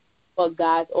what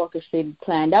God's orchestrated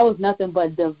plan. That was nothing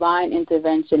but divine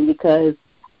intervention, because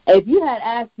if you had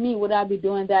asked me would I be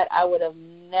doing that, I would have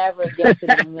never guessed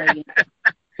it in a million.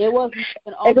 It wasn't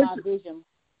even on my vision.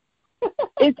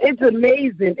 It's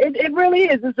amazing. It really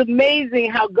is. It's amazing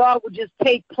how God would just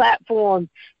take platforms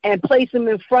and place them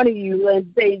in front of you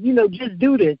and say, just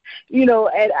do this.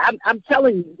 And I'm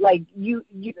telling you, like you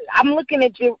I'm looking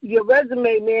at your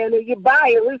resume, man, or your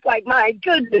bio. It's like, my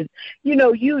goodness,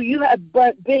 you have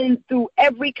been through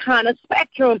every kind of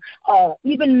spectrum,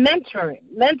 even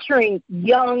mentoring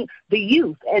the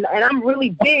youth, and I'm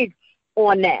really big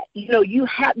on that. You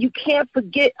can't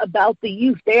forget about the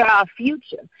youth. They are our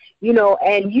future,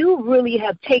 and you really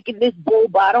have taken this bull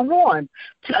by the horn.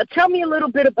 Tell me a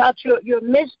little bit about your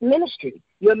ministry,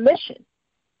 your mission.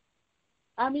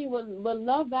 I mean, what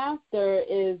Love After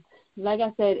is, like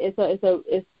I said,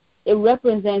 it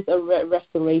represents a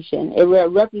restoration.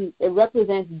 It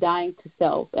represents dying to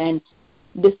self and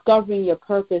discovering your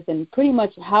purpose and pretty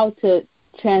much how to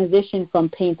transition from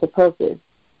pain to purpose.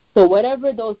 So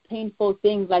whatever those painful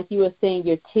things, like you were saying,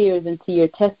 your tears into your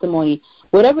testimony,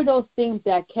 whatever those things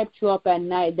that kept you up at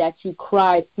night, that you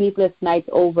cried sleepless nights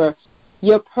over,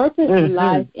 your purpose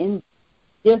lies in.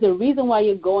 There's a reason why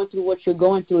you're going through what you're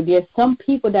going through. There's some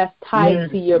people that's tied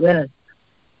to your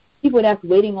people that's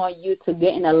waiting on you to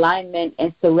get in alignment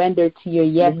and surrender to your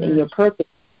yes and your purpose.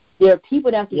 There are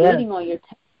people that's waiting on your,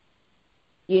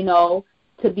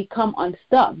 to become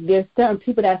unstuck. There's certain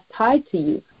people that's tied to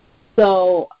you.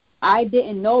 So I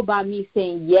didn't know by me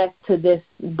saying yes to this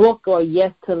book or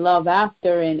yes to Love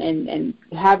After and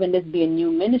having this be a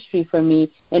new ministry for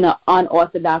me in an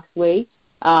unorthodox way,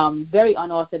 very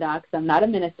unorthodox. I'm not a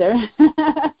minister,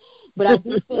 but I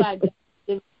do feel like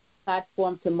this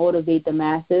platform to motivate the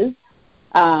masses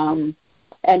and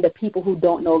the people who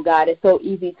don't know God. It's so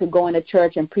easy to go into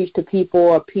church and preach to people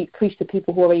or preach to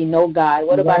people who already know God.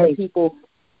 What about the people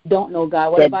who don't know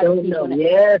God? What about the people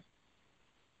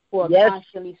who are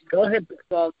constantly go ahead.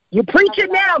 You preach it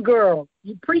now, girl.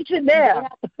 You preach it now.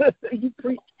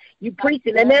 You preach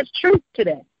it, and there's truth to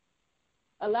that.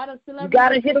 A lot of celebrities. You got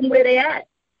to hit them where they at.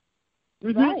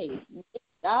 Right.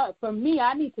 For me,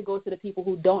 I need to go to the people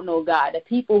who don't know God, the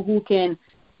people who can,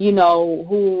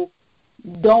 who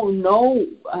don't know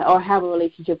or have a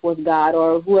relationship with God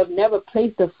or who have never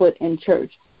placed a foot in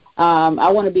church. I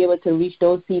want to be able to reach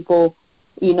those people,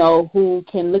 who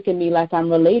can look at me like I'm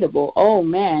relatable. Oh,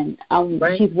 man,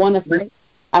 she's one of them.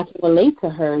 I can relate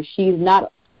to her. She's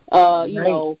not, she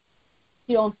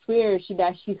don't swear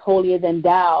that she's holier than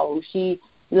thou. I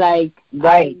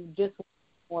just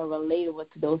more relatable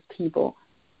to those people.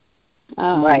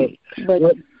 But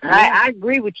I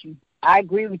agree with you.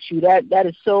 That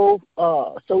is so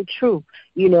true,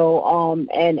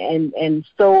 and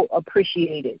so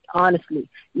appreciated, honestly.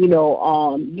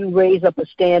 You raise up a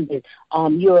standard.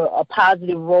 You're a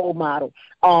positive role model.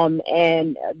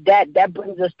 And that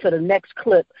brings us to the next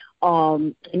clip.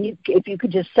 And if you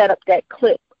could just set up that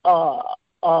clip for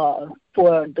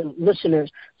the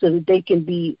listeners so that they can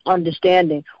be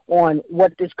understanding on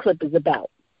what this clip is about.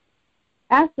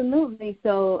 Absolutely.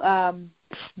 So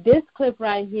this clip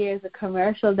right here is a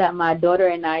commercial that my daughter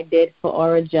and I did for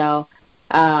Orajel.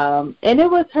 And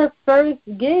it was her first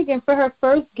gig, and for her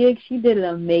first gig, she did an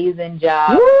amazing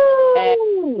job.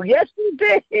 Woo! Yes, she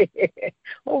did.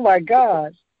 Oh, my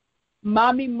gosh.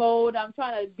 Mommy mode. I'm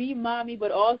trying to be mommy,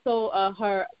 but also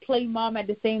her play mom at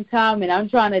the same time, and I'm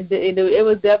trying to do it.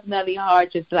 Was definitely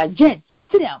hard, just like, Jen,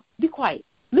 sit down, be quiet,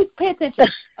 look, pay attention.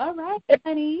 All right,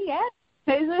 honey, yeah.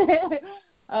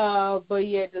 But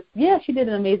she did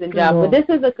an amazing job. But this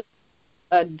is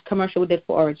a commercial we did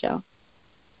for Orajel.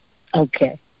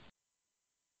 Okay.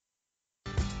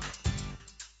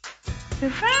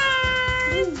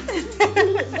 Surprise!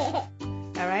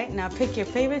 All right, now pick your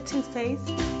favorite toothpaste.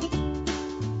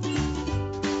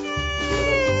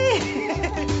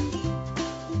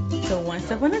 So one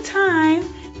step at a time,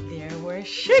 there were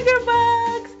sugar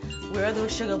bugs. Where are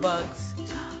those sugar bugs?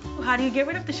 How do you get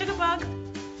rid of the sugar bug?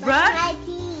 Brush?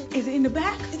 Is it in the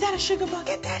back? Is that a sugar bug?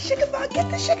 Get that sugar bug. Get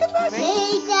the sugar bug.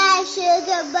 Take that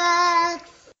sugar bug.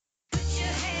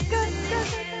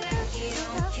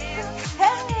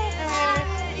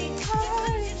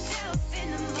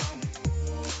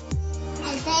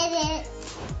 I did it.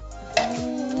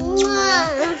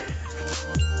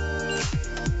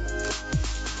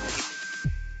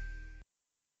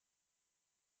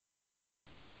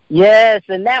 Yes,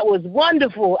 and that was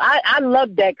wonderful. I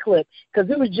loved that clip because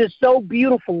it was just so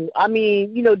beautiful. I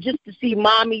mean, just to see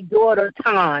mommy-daughter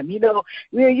time,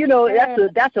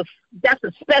 that's a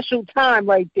special time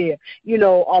right there.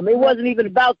 It wasn't even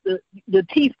about the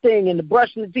teeth thing and the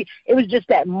brushing the teeth. It was just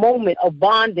that moment of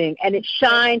bonding, and it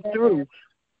shined through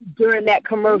during that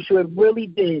commercial. It really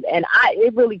did, and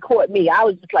it really caught me. I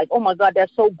was just like, oh my God,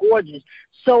 that's so gorgeous,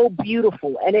 so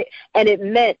beautiful, and it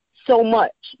meant so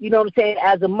much, you know what I'm saying?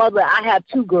 As a mother, I have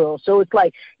 2 girls, so it's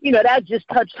like, that just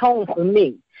touched home for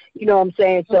me, you know what I'm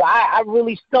saying? So I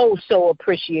really so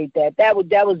appreciate that. That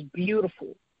was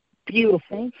beautiful.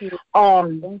 Thank you.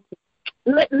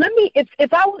 Let me,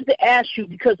 if I was to ask you,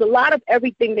 because a lot of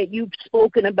everything that you've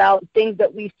spoken about, things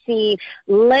that we've seen,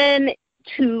 lend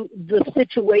to the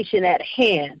situation at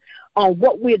hand, on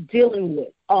what we're dealing with.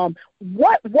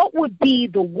 What would be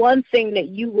the one thing that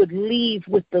you would leave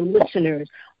with the listeners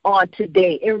on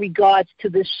today in regards to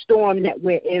this storm that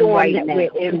we're in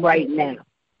right now?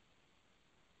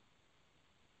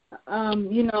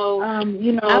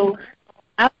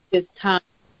 It's time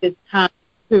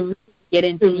to get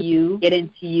into you, to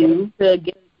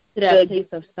get to that place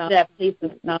of self,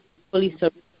 fully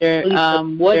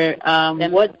surrender.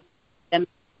 What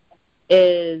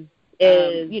is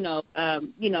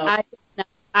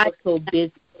I I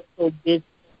was so busy.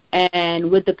 And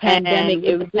with the pandemic,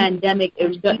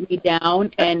 it shut me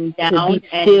down and to be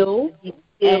still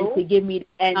and to give me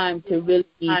time to really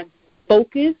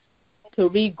focus, to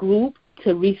regroup,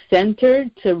 to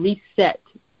recenter, to reset.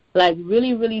 Like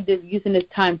really just using this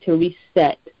time to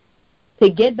reset, to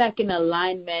get back in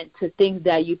alignment to things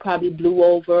that you probably blew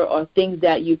over, or things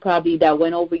that that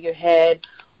went over your head,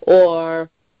 or,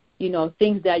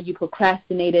 things that you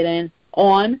procrastinated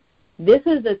on. This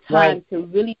is the time to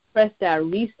really press that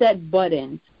reset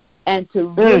button and to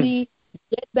really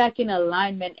get back in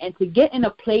alignment and to get in a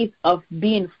place of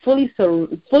being fully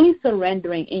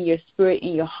surrendering in your spirit,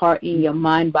 in your heart, in your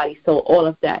mind, body, soul, all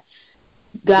of that.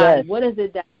 God, what is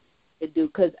it that I do?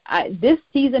 Because this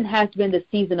season has been the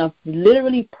season of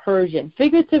literally purging,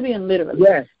 figuratively and literally.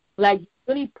 Yes. Like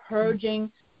really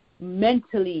purging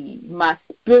mentally, my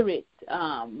spirit,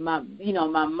 my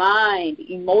mind,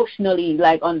 emotionally,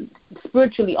 like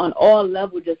spiritually, on all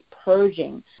levels, just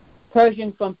purging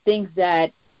from things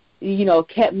that,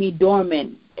 kept me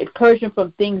dormant, purging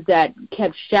from things that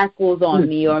kept shackles on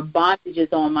me or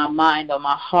bondages on my mind or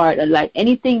my heart, or like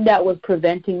anything that was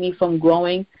preventing me from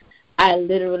growing. I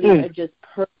literally just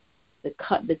purged to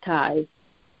cut the ties.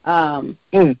 So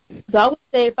I would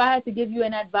say, if I had to give you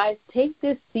an advice, take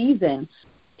this season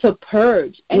to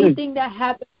purge anything that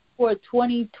happened for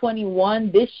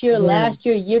 2021, this year, last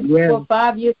year, year before,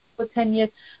 5 years before, 10 years.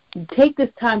 Take this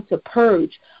time to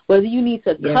purge. Whether you need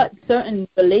to cut certain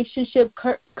relationships,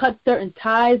 cut certain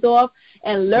ties off,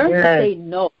 and learn to say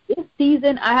no. This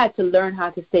season, I had to learn how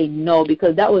to say no,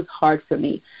 because that was hard for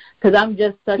me. Because I'm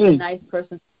just such a nice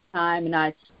person time, and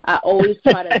I always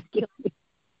try to kill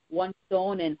one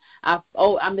stone, and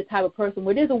I'm the type of person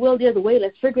where there's a will, there's a way.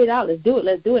 Let's figure it out. Let's do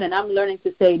it. And I'm learning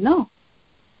to say no.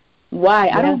 Why?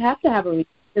 I don't have to have a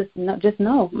reason. Just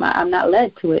no. I'm not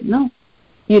led to it. No.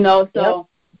 So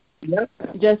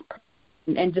just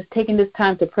taking this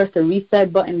time to press the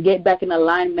reset button, get back in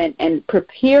alignment, and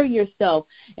prepare yourself.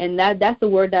 And that's the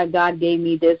word that God gave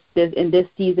me this in this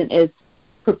season is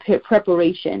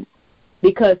preparation,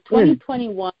 because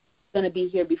 2021 is going to be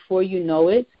here before you know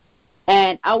it.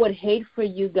 And I would hate for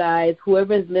you guys,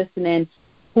 whoever is listening,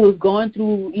 who is going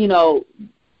through,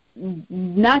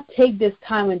 not take this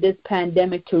time in this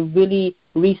pandemic to really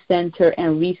recenter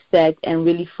and reset and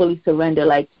really fully surrender.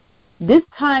 Like, this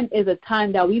time is a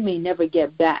time that we may never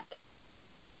get back.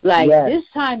 Like, this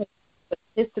time is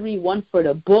history, one for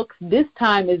the books. This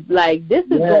time is like, this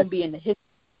is going to be in the history.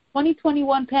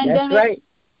 2021 pandemic. That's right.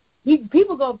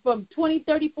 People go from 20,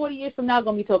 30, 40 years from now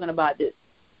going to be talking about this.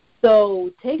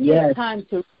 So take this time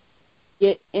to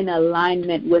get in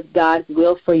alignment with God's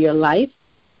will for your life.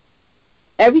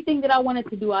 Everything that I wanted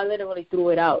to do, I literally threw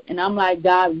it out. And I'm like,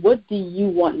 God, what do you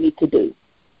want me to do?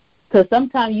 Because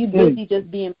sometimes you're busy just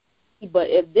being busy. But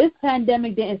if this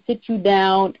pandemic didn't sit you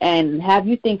down and have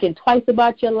you thinking twice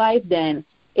about your life, then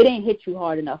it ain't hit you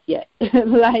hard enough yet.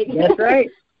 Like, that's right.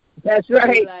 That's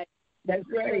right. Like, that's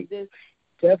right. This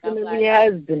definitely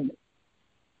has been.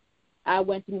 I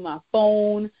went through my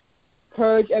phone,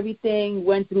 purged everything,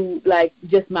 went through, like,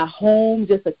 just my home,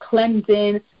 just a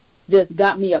cleansing, just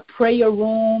got me a prayer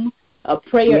room, a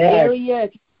prayer area,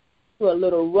 a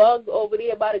little rug over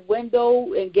there by the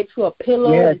window, and get you a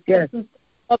pillow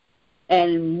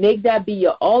and make that be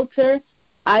your altar.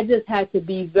 I just had to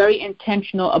be very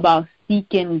intentional about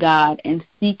seeking God and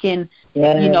seeking,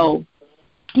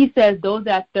 He says, those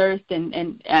that thirst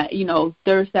and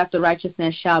thirst after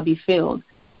righteousness shall be filled.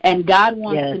 And God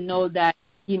wants to know that,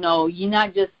 you're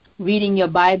not just reading your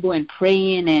Bible and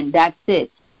praying and that's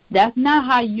it. That's not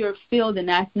how you're filled, and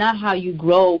that's not how you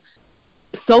grow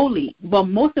solely. But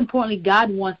most importantly, God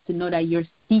wants to know that you're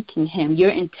seeking Him.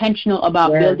 You're intentional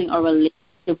about building a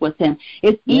relationship with Him.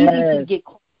 It's easy to get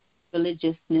caught in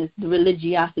religiousness,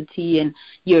 religiosity, and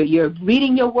you're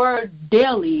reading your word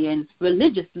daily and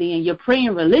religiously, and you're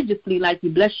praying religiously, like you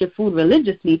bless your food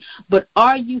religiously. But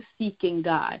are you seeking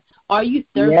God? Are you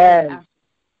thirsting after?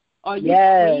 Are you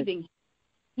craving Him?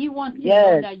 He wants to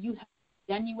know that you have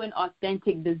genuine,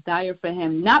 authentic desire for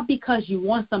Him, not because you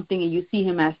want something and you see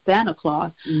Him as Santa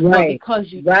Claus, but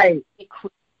because you crave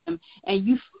Him and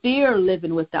you fear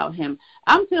living without Him.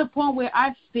 I'm to the point where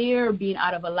I fear being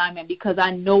out of alignment, because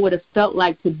I know what it felt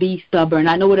like to be stubborn.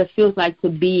 I know what it feels like to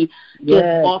be just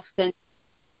off-center.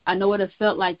 I know what it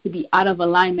felt like to be out of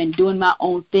alignment, doing my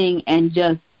own thing, and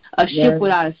just a ship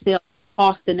without a sail,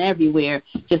 tossing everywhere,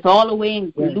 just all the way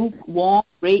in lukewarm,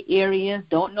 gray areas,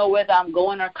 don't know whether I'm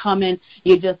going or coming.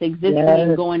 You're just existing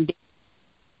and going down.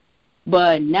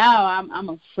 But now I'm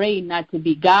afraid not to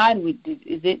be. God,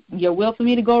 is it your will for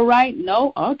me to go right?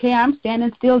 No? Okay, I'm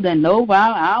standing still then. No,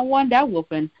 I don't want that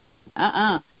whooping.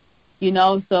 You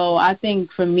know, so I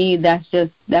think for me, that's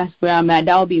where I'm at.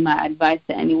 That would be my advice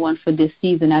to anyone for this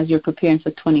season as you're preparing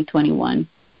for 2021.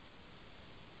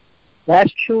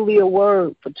 That's truly a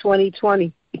word for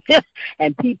 2020.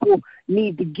 And people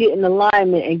need to get in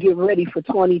alignment and get ready for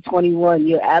 2021.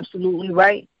 You're absolutely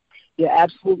right. You're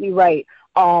absolutely right.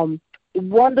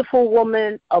 Wonderful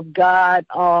woman of God,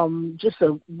 just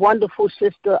a wonderful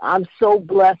sister. I'm so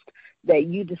blessed that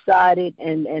you decided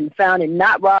and found it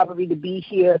not robbery to be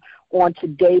here on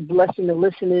today, blessing the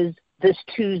listeners this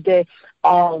Tuesday.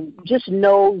 Just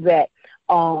know that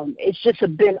it's just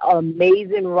been an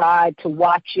amazing ride to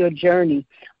watch your journey.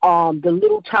 The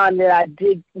little time that I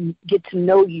did get to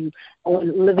know you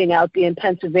living out there in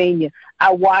Pennsylvania,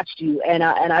 I watched you, and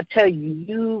I tell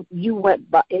you, you went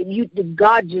by.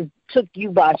 God just took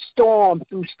you by storm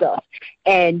through stuff,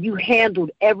 and you handled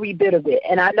every bit of it.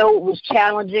 And I know it was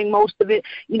challenging, most of it,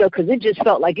 you know, because it just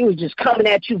felt like it was just coming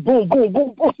at you, boom, boom,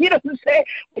 boom, boom. You know what I'm saying?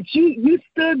 But you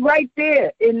stood right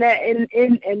there in that,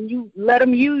 and you let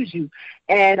them use you,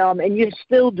 and you're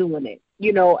still doing it.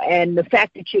 You know, and the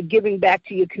fact that you're giving back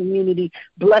to your community,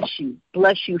 bless you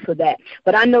for that.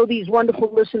 But I know these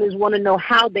wonderful listeners want to know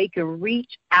how they can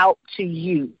reach out to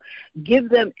you. Give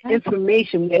them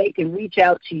information where they can reach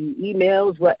out to you,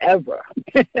 emails, whatever.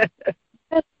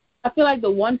 I feel like the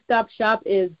one-stop shop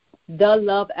is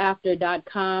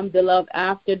theloveafter.com.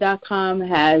 Theloveafter.com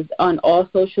has on all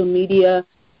social media.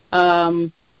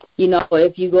 You know,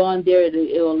 if you go on there, it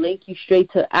will link you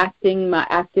straight to my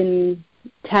acting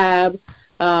tab,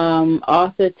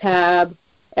 author tab,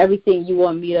 everything. You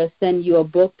want me to send you a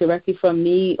book directly from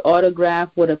me, autograph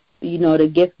with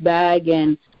the gift bag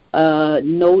and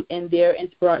note in there,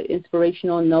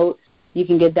 inspirational note. You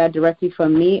can get that directly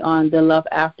from me on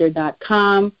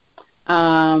theloveafter.com.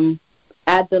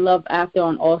 At The Love After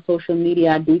on all social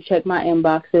media. I do check my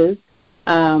inboxes.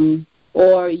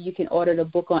 Or you can order the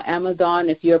book on Amazon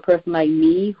if you're a person like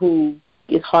me who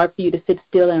it's hard for you to sit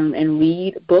still and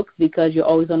read books because you're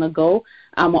always on the go.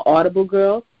 I'm an Audible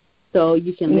girl, so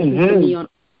you can listen to me on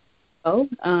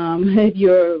if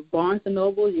you're Barnes &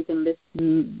 Noble, you can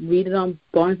read it on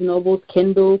Barnes & Noble's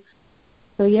Kindle.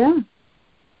 So, yeah.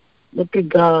 Look at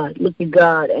God,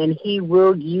 and He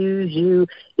will use you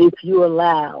if you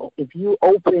allow. If you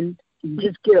open,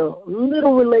 just get a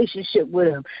little relationship with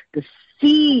Him. The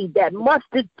seed, that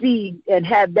mustard seed, and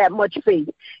have that much faith,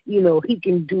 you know, He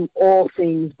can do all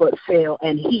things but fail,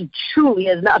 and He truly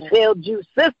has not failed you,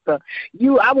 sister.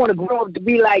 I want to grow up to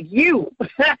be like you.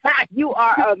 You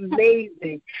are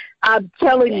amazing. I'm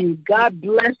telling you, God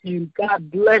bless you. God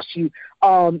bless you.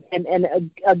 And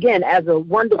again, as a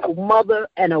wonderful mother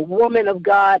and a woman of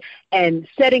God, and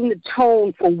setting the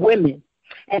tone for women.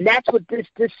 And that's what this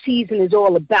season is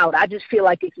all about. I just feel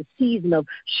like it's a season of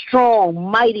strong,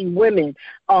 mighty women,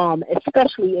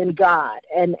 especially in God.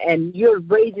 And you're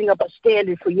raising up a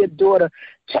standard for your daughter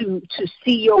to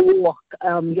see your walk,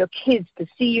 your kids to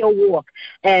see your walk,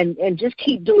 and just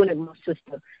keep doing it, my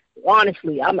sister.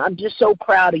 Honestly, I'm just so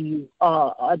proud of you.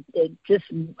 I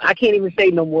can't even say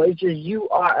no more. It's just you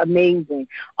are amazing.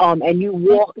 And you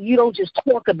walk. You don't just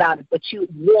talk about it, but you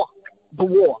walk the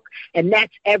walk, and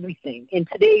that's everything. In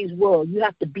today's world, you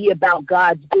have to be about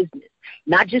God's business,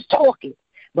 not just talk it,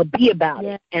 but be about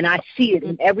it. And I see it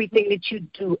in everything that you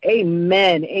do.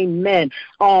 Amen. Amen.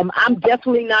 I'm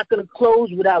definitely not going to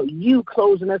close without you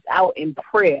closing us out in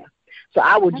prayer. So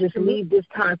I will just leave this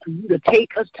time for you to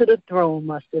take us to the throne,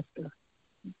 my sister.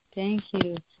 Thank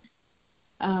you.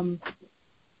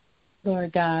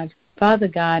 Lord God, Father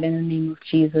God, in the name of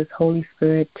Jesus, Holy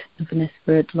Spirit, Infinite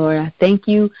Spirit, Lord, I thank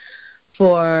you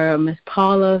for Miss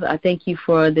Paula. I thank you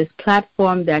for this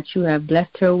platform that you have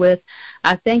blessed her with.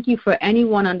 I thank you for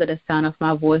anyone under the sound of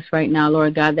my voice right now,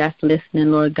 Lord God, that's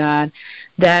listening, Lord God,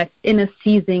 that's in a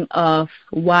season of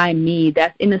why me,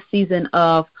 that's in a season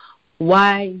of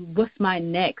what's my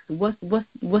next?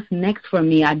 What's next for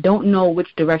me? I don't know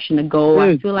which direction to go.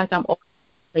 I feel like I'm all over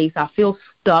the place. I feel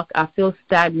stuck. I feel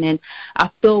stagnant. I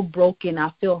feel broken.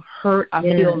 I feel hurt. I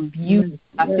feel abused.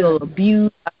 I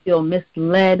feel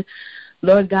misled.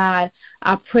 Lord God,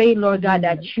 I pray, Lord God,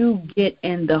 that you get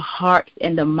in the heart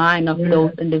and the mind of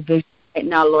those individuals right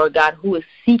now, Lord God, who is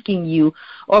seeking you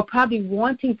or probably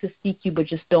wanting to seek you but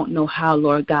just don't know how,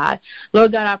 Lord God.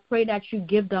 Lord God, I pray that you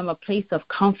give them a place of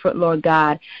comfort, Lord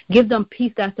God. Give them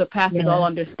peace that surpasses all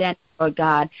understanding, Lord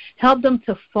God. Help them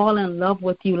to fall in love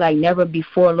with you like never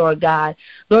before, Lord God.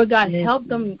 Lord God, help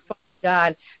them,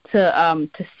 God, to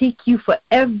seek you for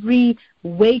every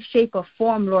way, shape, or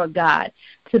form, Lord God,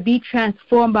 to be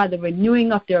transformed by the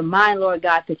renewing of their mind, Lord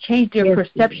God, to change their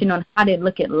perception on how they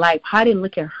look at life, how they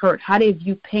look at hurt, how they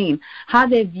view pain, how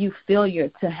they view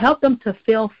failure, to help them to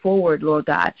fail forward, Lord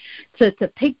God, to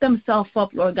pick themselves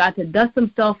up, Lord God, to dust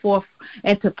themselves off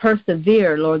and to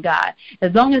persevere, Lord God.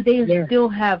 As long as they still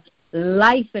have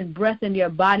life and breath in their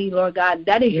body, Lord God,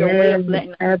 that is your way of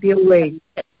letting have your way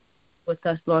with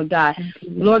us, Lord God.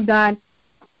 Lord God,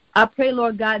 I pray,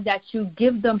 Lord God, that you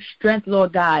give them strength,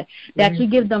 Lord God, that you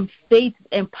give them faith,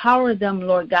 empower them,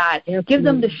 Lord God. Give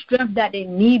them the strength that they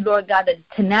need, Lord God, the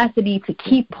tenacity to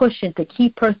keep pushing, to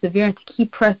keep persevering, to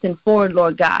keep pressing forward,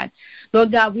 Lord God.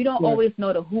 Lord God, we don't always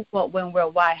know the who, what, when, where,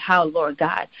 why, how, Lord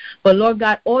God. But, Lord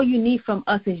God, all you need from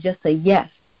us is just a yes.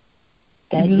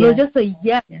 Lord, just a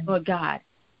yes, Lord God.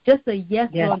 Just a yes,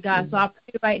 Lord God. So I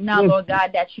pray right now, Lord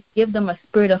God, that you give them a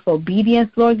spirit of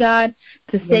obedience, Lord God,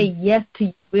 to say yes to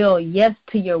your will, yes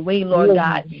to your way, Lord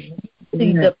God, to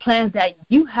the plans that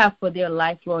you have for their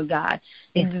life, Lord God.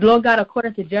 Lord God,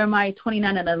 according to Jeremiah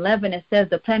 29:11, it says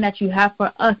the plan that you have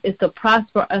for us is to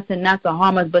prosper us and not to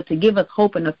harm us, but to give us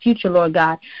hope in the future, Lord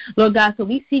God. Lord God, so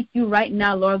we seek you right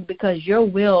now, Lord, because your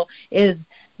will is,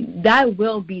 thy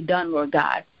will be done, Lord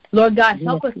God. Lord God,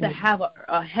 help us to have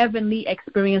a heavenly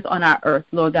experience on our earth,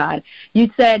 Lord God. You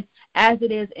said, as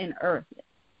it is in earth,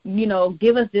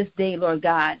 give us this day, Lord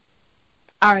God,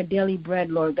 our daily bread,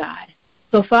 Lord God.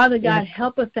 So, Father God,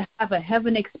 help us to have a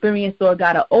heaven experience, Lord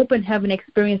God, an open heaven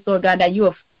experience, Lord God, that you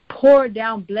have poured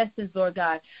down blessings, Lord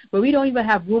God, where we don't even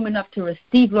have room enough to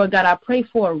receive, Lord God. I pray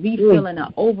for a refill and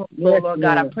an overflow, Lord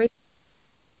God. I pray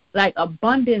like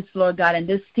abundance, Lord God, in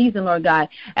this season, Lord God,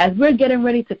 as we're getting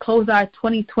ready to close our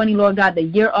 2020, Lord God, the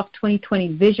year of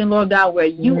 2020 vision, Lord God, where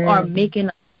you are making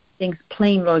things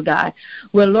plain, Lord God,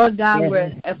 where, Lord God,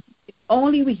 where if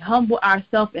only we humble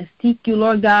ourselves and seek you,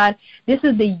 Lord God, this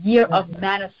is the year of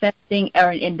manifesting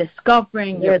and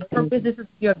discovering your purpose. This is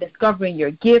the year of discovering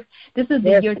your gift. This is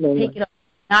the year to take it up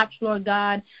notch, Lord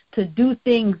God, to do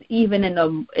things even in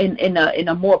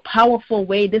a more powerful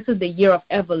way. This is the year of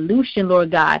evolution,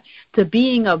 Lord God, to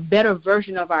being a better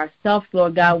version of ourselves,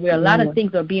 Lord God, where a lot of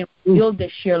things are being revealed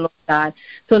this year, Lord God.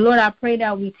 So, Lord, I pray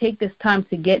that we take this time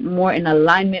to get more in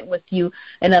alignment with you,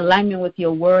 in alignment with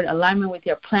your word, alignment with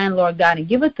your plan, Lord God, and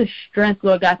give us the strength,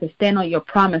 Lord God, to stand on your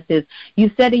promises.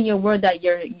 You said in your word that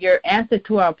your answer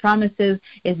to our promises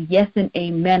is yes and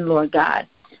amen, Lord God.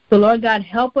 So, Lord God,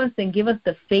 help us and give us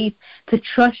the faith to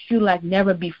trust you like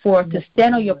never before, to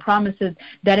stand on your promises,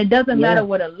 that it doesn't matter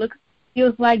what it looks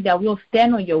feels like, that we'll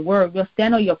stand on your word, we'll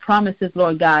stand on your promises,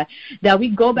 Lord God, that we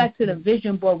go back to the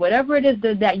vision board, whatever it is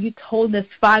that you told us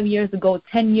 5 years ago,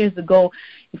 10 years ago,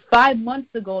 5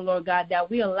 months ago, Lord God, that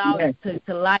we allow it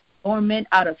to lie dormant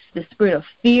out of the spirit of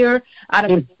fear, out of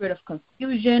the spirit of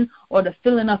confusion, or the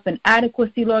feeling of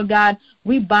inadequacy, Lord God.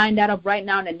 We bind that up right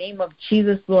now in the name of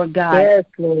Jesus, Lord God. Yes,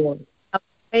 Lord. I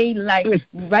pray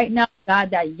right now, God,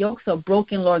 that yokes are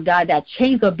broken, Lord God, that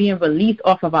chains are being released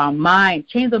off of our mind,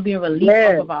 chains are being released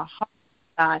off of our heart,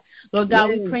 God. Lord God,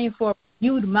 we're praying for a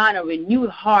renewed mind, a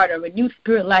renewed heart, a renewed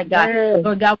spirit, like God.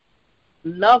 Lord God,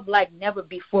 love like never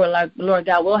before, like Lord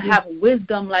God. We'll have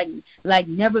wisdom like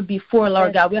never before,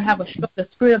 Lord God. We'll have the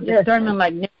spirit of discernment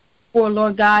like never before,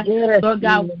 Lord God. Lord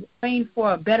God, we're praying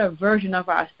for a better version of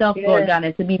ourselves, Lord God,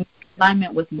 and to be in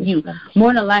alignment with you, more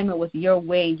in alignment with your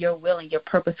way, your will, and your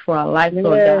purpose for our life,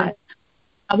 Lord God.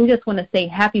 We just want to say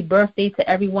happy birthday to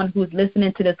everyone who's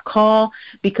listening to this call,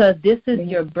 because this is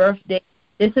your birthday.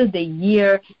 This is the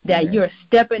year that you're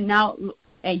stepping out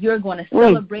and you're going to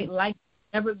celebrate life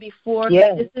never before.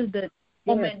 This is the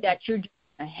moment that you're just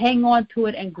going to hang on to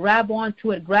it and grab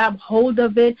onto it, grab hold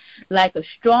of it like a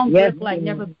strong grip like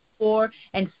never before,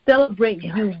 and celebrate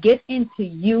you. Get into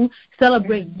you,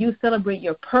 celebrate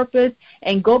your purpose,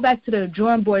 and go back to the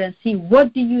drawing board and see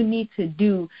what do you need to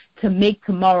do to make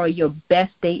tomorrow your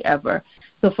best day ever.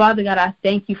 So, Father God, I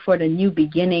thank you for the new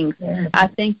beginnings. I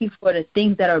thank you for the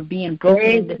things that are being broken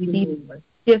in the season,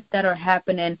 shifts that are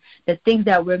happening, the things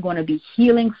that we're going to be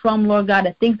healing from, Lord God,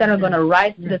 the things that are going to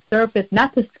rise to the surface,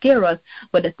 not to scare us,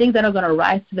 but the things that are going to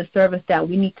rise to the surface that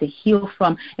we need to heal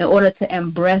from in order to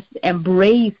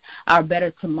embrace our better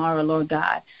tomorrow, Lord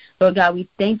God. Lord God, we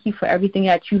thank you for everything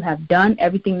that you have done,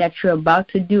 everything that you're about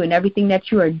to do, and everything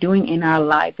that you are doing in our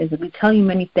life. As we tell you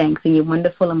many thanks in your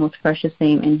wonderful and most precious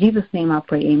name. In Jesus' name I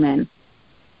pray, amen.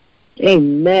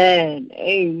 Amen.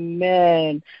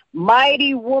 Amen.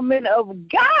 Mighty woman of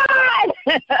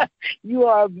God. You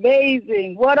are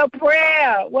amazing. What a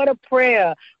prayer. What a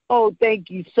prayer. Oh,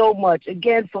 thank you so much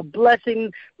again for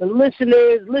blessing the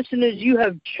listeners. Listeners, you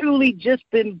have truly just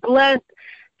been blessed.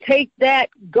 take that,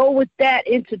 go with that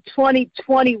into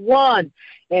 2021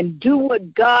 and do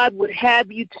what God would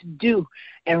have you to do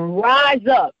and rise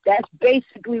up. That's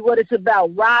basically what it's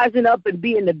about, rising up and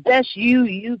being the best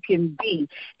you can be.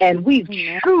 And we've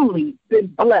truly been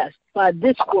blessed by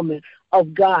this woman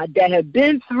of God that have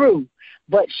been through,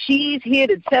 but she's here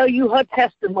to tell you her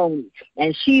testimony,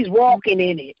 and she's walking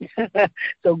in it.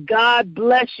 So God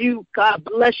bless you. God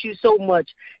bless you so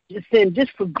much, Jacinth,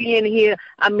 just for being here.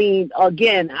 I mean,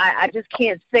 again, I just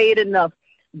can't say it enough.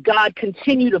 God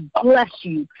continue to bless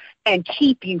you and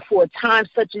keep you for a time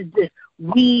such as this.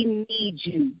 We need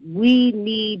you. We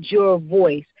need your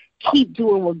voice. Keep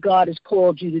doing what God has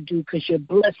called you to do because you're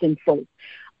blessing folks.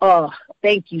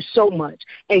 Thank you so much.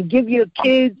 And give your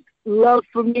kids love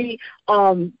for me.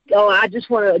 I just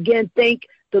want to, again, thank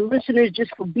the listeners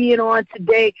just for being on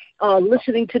today,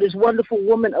 listening to this wonderful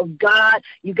woman of God.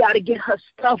 You got to get her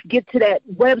stuff, get to that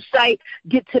website,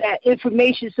 get to that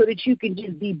information so that you can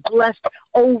just be blessed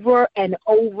over and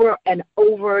over and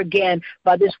over again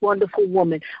by this wonderful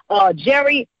woman.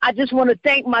 Jerry, I just want to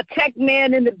thank my tech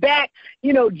man in the back.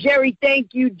 You know, Jerry,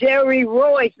 thank you. Jerry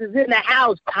Royce is in the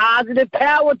house. Positive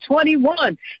Power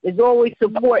 21 is always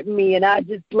supporting me, and I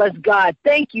just bless God.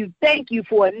 Thank you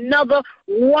for another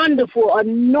wonderful,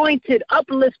 anointed,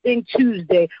 uplifting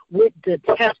Tuesday with the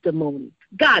testimony.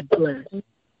 God bless.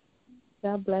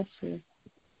 God bless you.